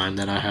limited time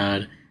that I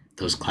had.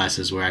 Those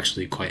classes were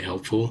actually quite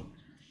helpful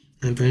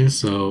and things.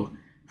 So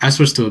I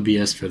switched to a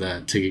BS for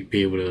that to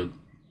be able to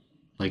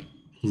like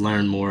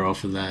learn more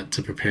off of that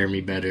to prepare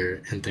me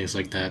better and things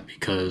like that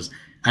because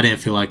I didn't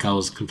feel like I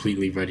was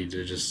completely ready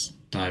to just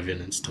dive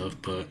in and stuff.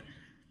 But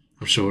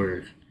I'm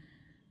sure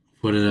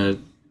what it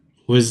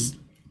was.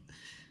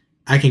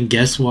 I can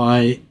guess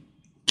why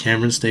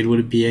Cameron stayed with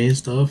a BA and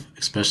stuff,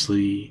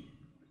 especially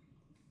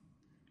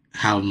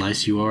how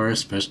nice you are,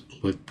 especially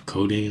with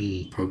coding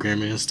and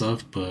programming and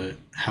stuff. But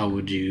how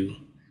would you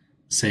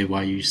say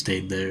why you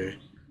stayed there?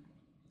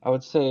 I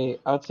would say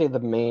the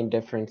main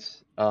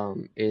difference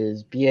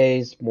is BA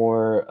is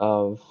more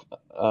of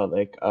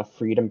like a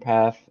freedom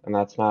path, and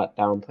that's not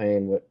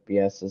downplaying what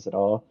BS is at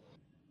all.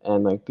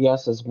 And like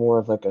BS is more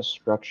of like a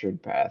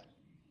structured path.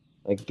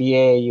 Like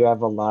BA, you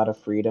have a lot of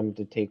freedom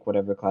to take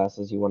whatever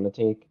classes you want to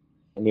take,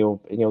 and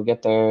you'll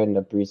get there in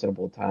a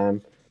reasonable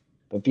time.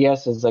 But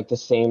BS is like the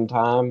same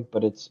time,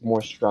 but it's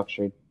more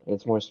structured.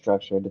 It's more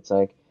structured. It's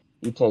like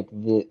you take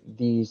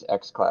these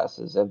X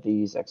classes and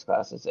these X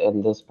classes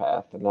and this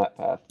path and that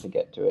path to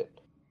get to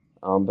it.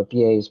 But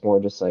BA is more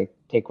just like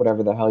take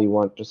whatever the hell you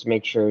want. Just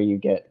make sure you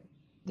get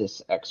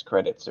this X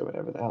credits or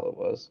whatever the hell it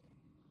was.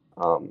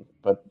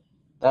 But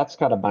that's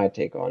kind of my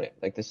take on it,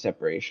 like the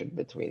separation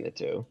between the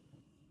two.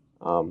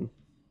 Um,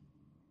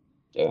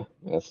 yeah,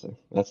 that's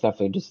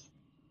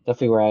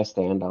definitely where I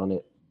stand on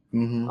it.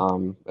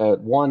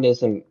 Mm-hmm. One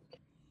isn't.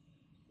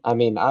 I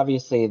mean,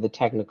 obviously the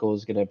technical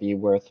is going to be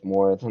worth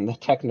more than the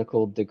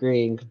technical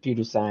degree in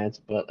computer science,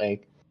 but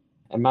like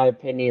in my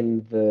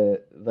opinion,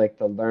 the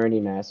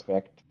learning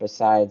aspect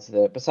besides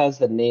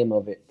the name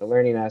of it, the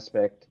learning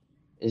aspect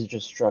is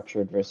just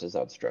structured versus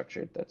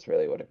unstructured. That's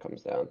really what it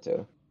comes down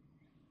to,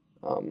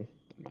 in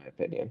my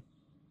opinion.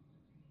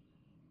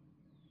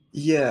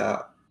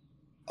 Yeah.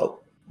 Oh,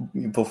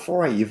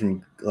 before I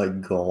even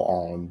like go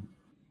on,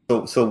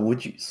 so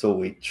would you? So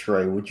wait,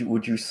 Trey,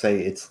 would you say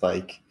it's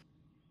like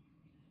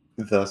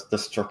the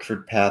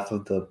structured path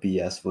of the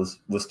BS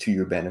was to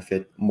your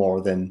benefit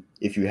more than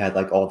if you had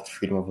like all the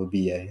freedom of a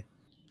BA?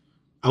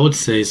 I would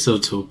say so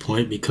to a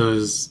point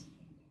because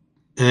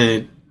uh,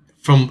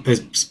 from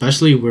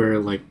especially where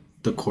like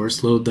the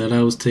course load that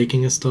I was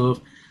taking and stuff,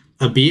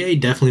 a BA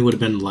definitely would have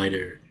been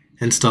lighter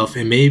and stuff,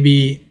 and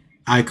maybe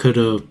I could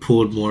have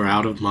pulled more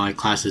out of my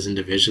classes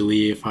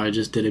individually if I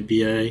just did a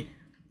BA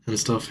and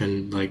stuff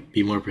and like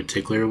be more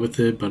particular with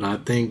it. But I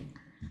think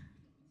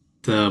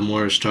the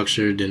more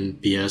structured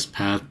and BS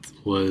path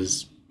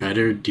was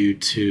better due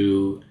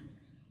to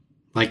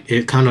like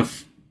it kind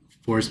of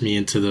forced me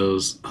into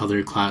those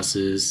other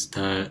classes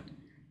that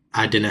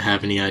I didn't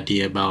have any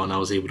idea about, and I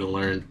was able to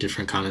learn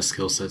different kind of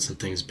skill sets and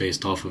things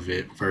based off of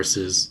it.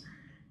 Versus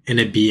in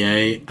a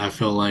BA, I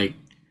felt like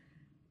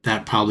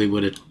that probably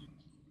would have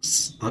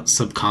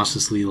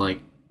subconsciously like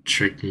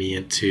tricked me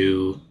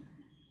into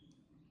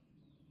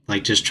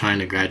like just trying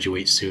to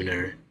graduate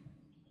sooner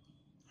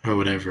or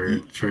whatever.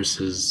 Y-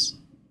 Versus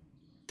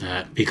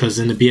that because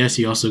in the BS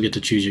you also get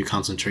to choose your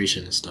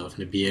concentration and stuff.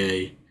 In the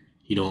BA,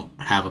 you don't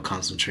have a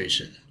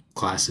concentration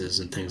classes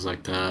and things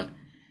like that.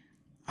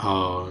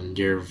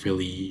 You're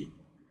really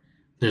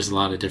there's a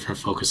lot of different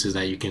focuses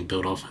that you can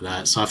build off of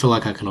that. So I feel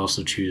like I can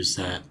also choose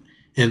that,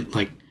 and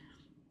like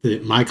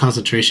my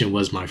concentration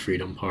was my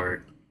freedom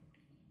part,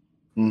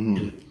 Mm-hmm.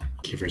 and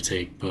give or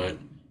take. But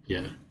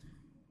yeah,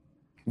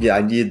 Yeah,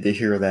 I needed to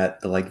hear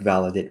that to like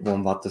validate what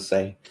I'm about to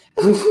say,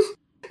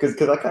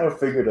 because I kind of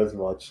figured as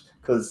much.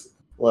 Because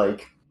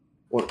like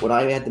when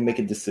I had to make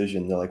a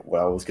decision, like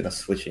what I was gonna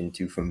switch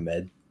into from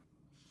med,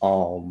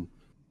 um,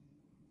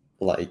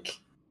 like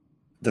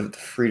the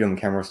freedom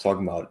Cameron was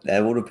talking about,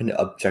 that would have been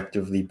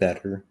objectively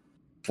better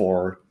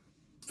for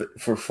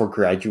for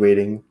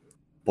graduating,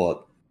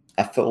 but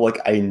I felt like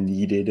I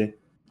needed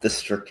the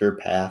stricter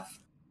path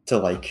to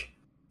like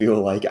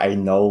feel like I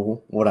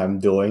know what I'm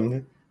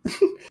doing.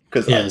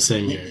 Because yeah,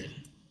 same here.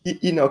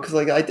 because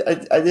like I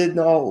didn't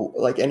know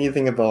like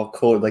anything about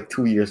code like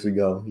 2 years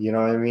ago. You know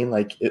what I mean?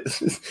 Like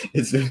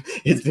it's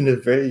been a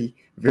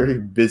very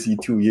busy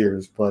 2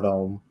 years, but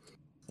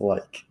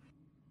like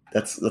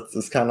that's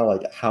kind of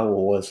like how it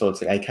was. So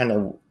it's like I kind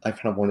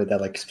of wanted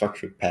that like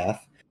structured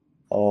path.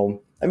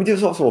 I mean,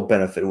 there's also a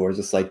benefit where it's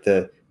just like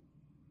the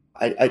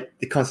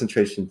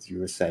concentrations you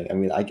were saying. I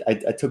mean, I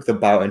took the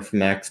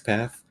bioinformatics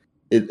path,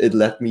 it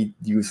let me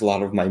use a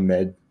lot of my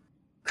med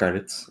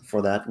credits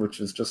for that, which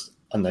was just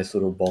a nice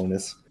little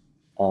bonus.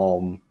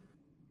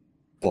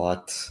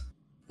 But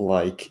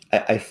like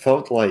I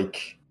felt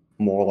like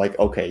more like,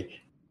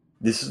 okay,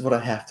 this is what I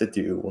have to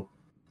do.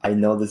 I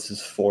know this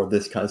is for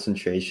this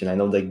concentration. I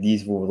know like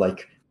these will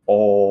like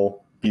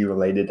all be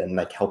related and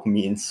like help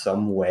me in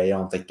some way. I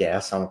don't have to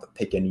guess. I don't have to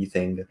pick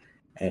anything.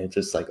 And it's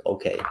just like,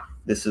 okay,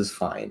 this is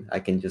fine. I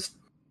can just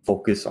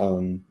focus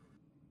on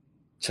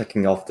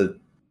checking off the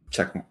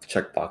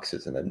check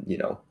boxes and then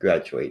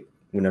graduate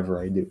whenever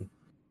I do.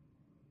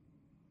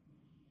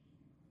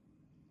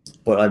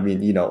 But I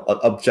mean,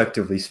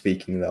 objectively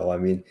speaking, though, I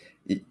mean,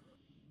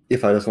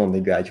 if I just wanted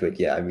to graduate,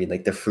 yeah, I mean,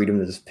 like the freedom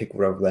to just pick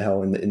whatever the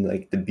hell in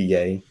like the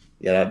BA,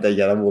 yeah, that would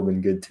have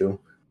been good too.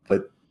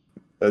 But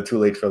too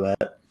late for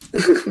that.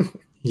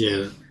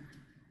 Yeah.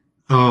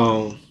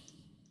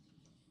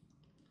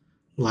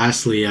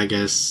 Lastly, I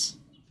guess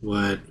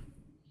what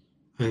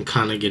I'm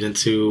kind of get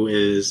into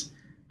is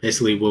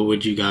basically what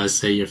would you guys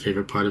say your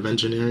favorite part of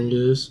engineering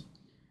is,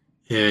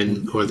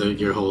 and or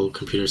your whole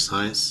computer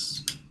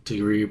science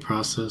degree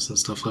process and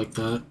stuff like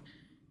that.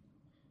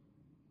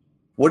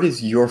 What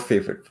is your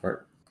favorite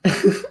part?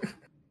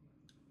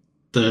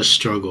 The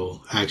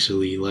struggle,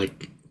 actually,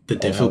 like the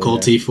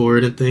difficulty for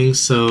it and things.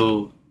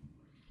 So,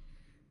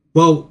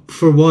 well,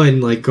 for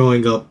one, like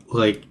growing up,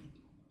 like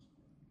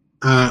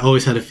I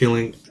always had a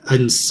feeling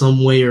in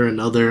some way or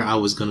another I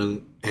was gonna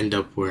end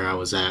up where I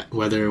was at,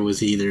 whether it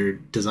was either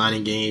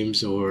designing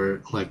games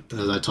or like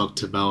as I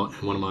talked about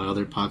in one of my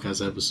other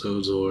podcast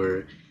episodes,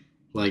 or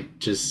like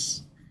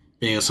just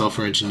being a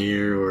software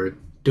engineer or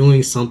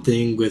doing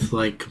something with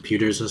like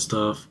computers and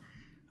stuff.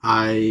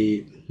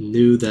 I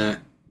knew that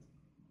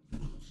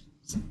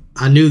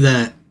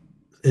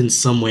in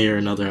some way or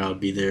another I would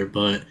be there.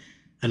 But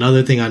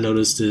another thing I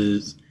noticed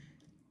is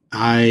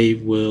I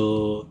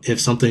will,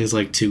 if something's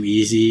like too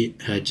easy,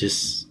 I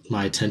just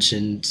my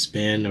attention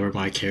span or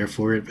my care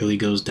for it really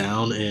goes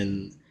down,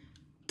 and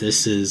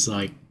this is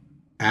like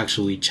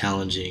actually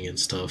challenging and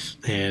stuff.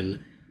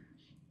 And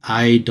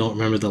I don't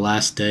remember the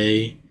last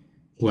day,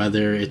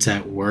 whether it's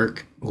at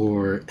work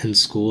or in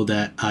school,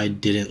 that I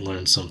didn't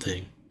learn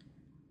something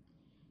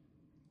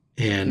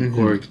and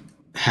or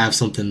have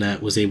something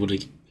that was able to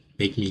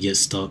make me get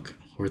stuck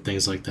or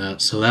things like that.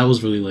 So that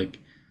was really like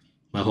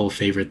my whole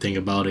favorite thing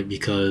about it,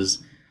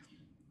 because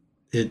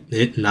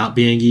it not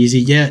being easy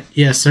yet.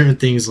 Yeah, certain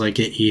things like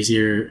get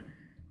easier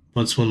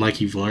once when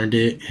like you've learned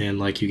it and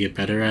like you get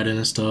better at it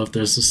and stuff.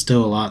 There's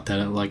still a lot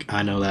that like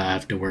I know that I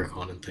have to work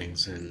on and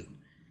things, and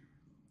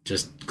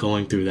just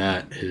going through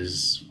that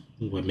is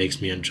what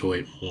makes me enjoy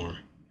it more.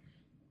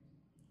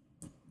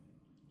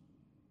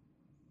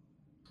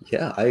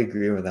 Yeah, I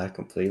agree with that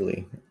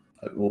completely.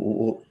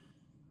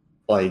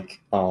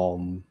 Like,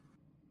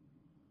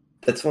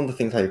 that's one of the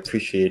things I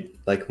appreciate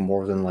like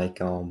more than like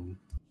than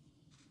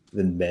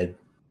med.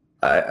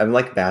 I'm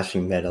like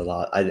bashing med a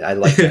lot. I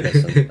like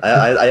medicine.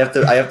 I have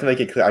to make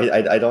it clear.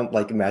 I don't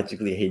like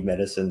magically hate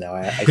medicine now.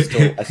 I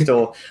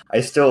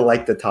still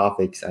like the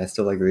topics. I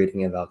still like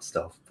reading about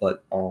stuff.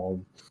 But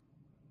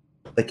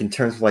like in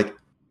terms of like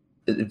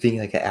it being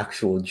like an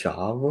actual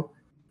job,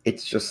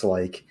 it's just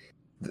like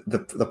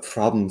the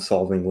problem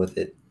solving with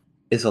it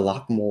is a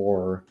lot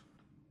more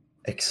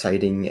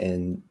exciting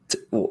and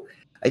well,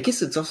 I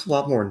guess it's also a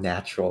lot more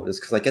natural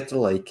just because I get to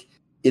like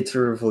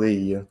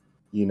iteratively,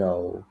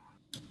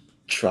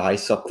 try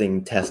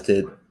something, test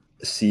it,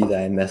 see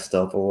that I messed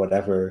up or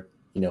whatever,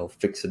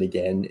 fix it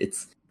again.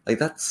 It's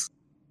like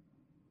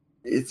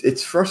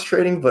it's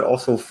frustrating but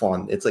also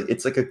fun. It's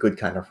like a good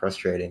kind of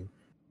frustrating.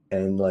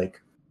 And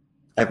like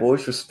I've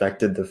always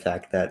respected the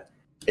fact that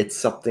it's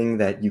something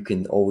that you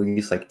can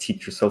always like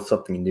teach yourself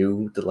something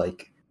new to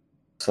like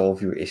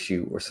solve your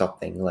issue or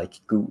something. Like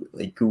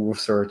Google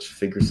search,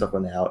 figure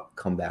something out,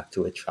 come back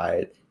to it, try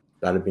it,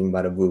 bada bing,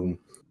 bada boom.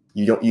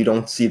 You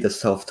don't see the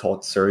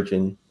self-taught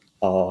surgeon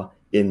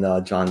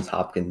in Johns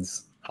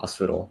Hopkins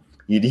Hospital.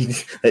 You need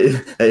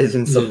that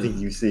isn't something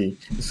you see.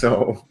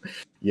 So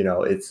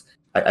it's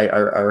I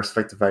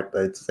respect the fact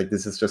that it's like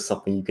this is just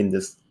something you can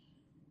just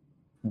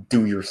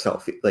do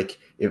yourself. Like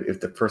if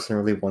the person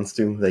really wants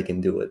to, they can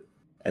do it,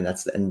 and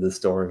that's the end of the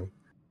story.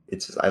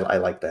 It's just I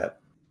like that.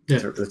 Yeah,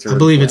 it's I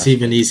believe it's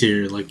even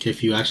easier like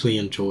if you actually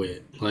enjoy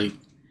it, like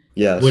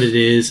what it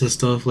is and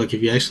stuff. Like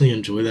if you actually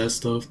enjoy that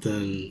stuff,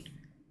 then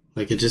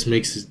like it just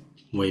makes it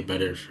way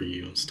better for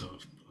you and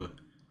stuff. But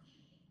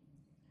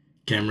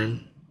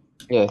Cameron?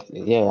 Yeah.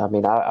 I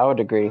mean, I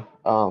would agree.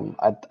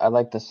 I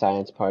like the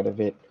science part of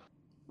it.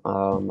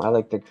 I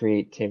like the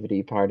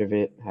creativity part of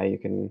it. How you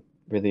can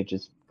really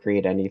just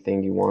create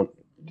anything you want.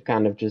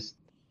 Kind of just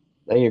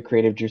let your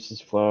creative juices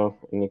flow,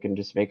 and you can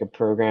just make a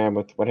program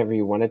with whatever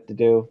you want it to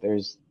do.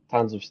 There's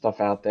tons of stuff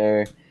out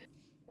there,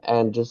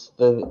 and just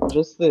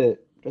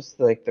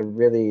like the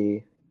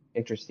really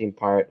interesting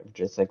part of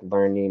just like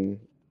learning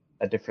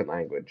a different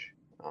language.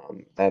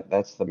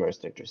 That's the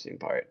most interesting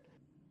part,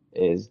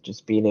 is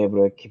just being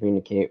able to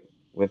communicate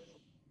with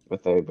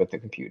with a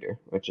computer,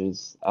 which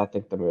is I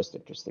think the most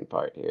interesting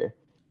part here.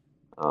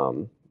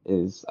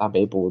 is I'm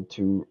able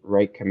to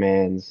write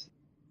commands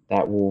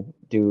that will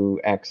do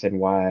X and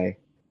Y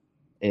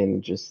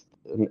in just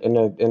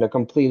in a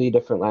completely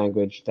different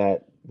language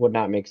that would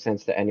not make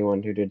sense to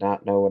anyone who did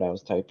not know what I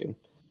was typing.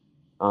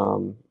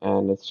 And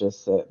it's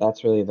just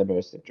that's really the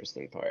most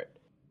interesting part.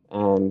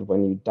 And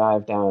when you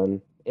dive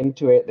down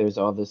into it, there's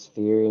all this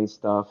theory and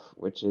stuff,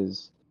 which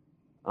is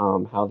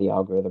how the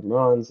algorithm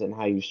runs and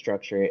how you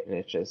structure it, and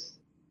it's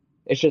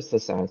just the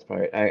science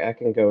part. I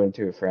can go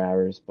into it for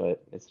hours,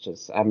 but it's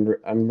just I'm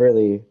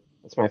really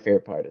that's my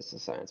favorite part is the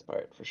science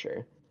part for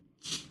sure.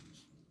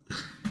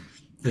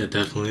 Yeah,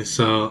 definitely.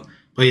 So,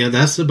 but yeah,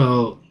 that's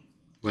about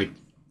like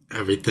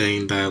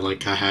everything that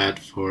like I had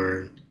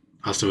for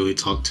us to really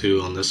talk to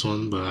on this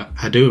one. But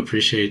I do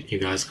appreciate you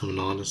guys coming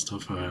on and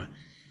stuff.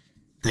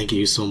 Thank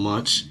you so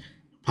much.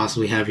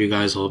 Possibly have you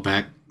guys all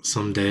back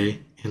someday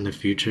in the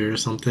future or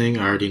something.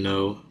 I already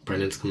know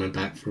Brendan's coming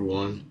back for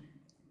one.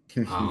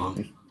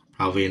 Um,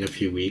 Probably in a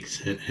few weeks.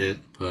 Hint, hint.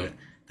 But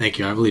thank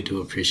you. I really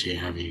do appreciate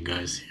having you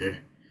guys here.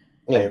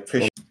 I Yeah,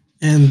 appreciate.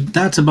 And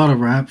that's about a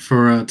wrap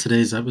for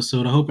today's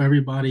episode. I hope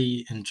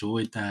everybody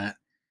enjoyed that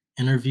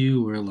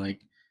interview where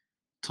like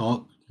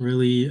talk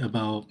really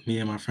about me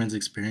and my friends'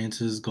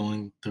 experiences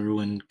going through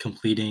and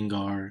completing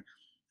our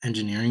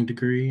engineering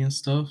degree and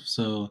stuff.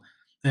 So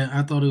yeah,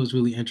 I thought it was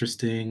really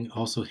interesting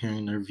also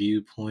hearing their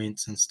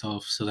viewpoints and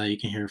stuff so that you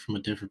can hear from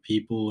a different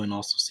people and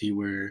also see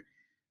where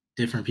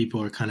different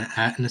people are kind of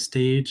at in the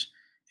stage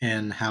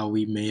and how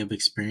we may have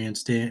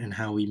experienced it and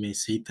how we may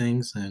see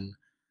things and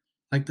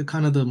like the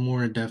kind of the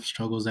more in-depth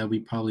struggles that we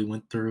probably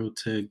went through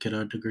to get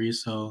our degree.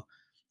 So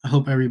I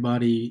hope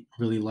everybody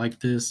really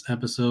liked this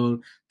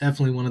episode.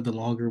 Definitely one of the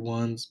longer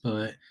ones,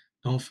 but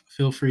don't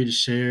feel free to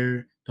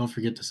share. Don't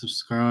forget to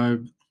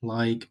subscribe,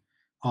 like,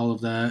 all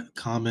of that,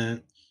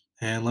 comment,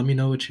 and let me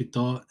know what you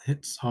thought.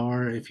 It's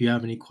hard if you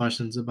have any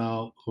questions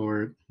about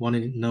or want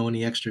to know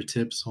any extra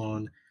tips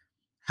on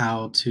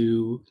how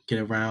to get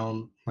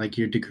around like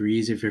your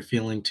degrees if you're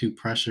feeling too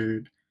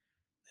pressured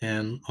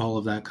and all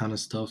of that kind of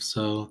stuff.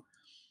 So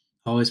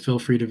always feel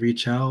free to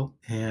reach out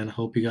and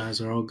hope you guys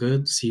are all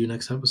good. See you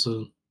next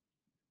episode.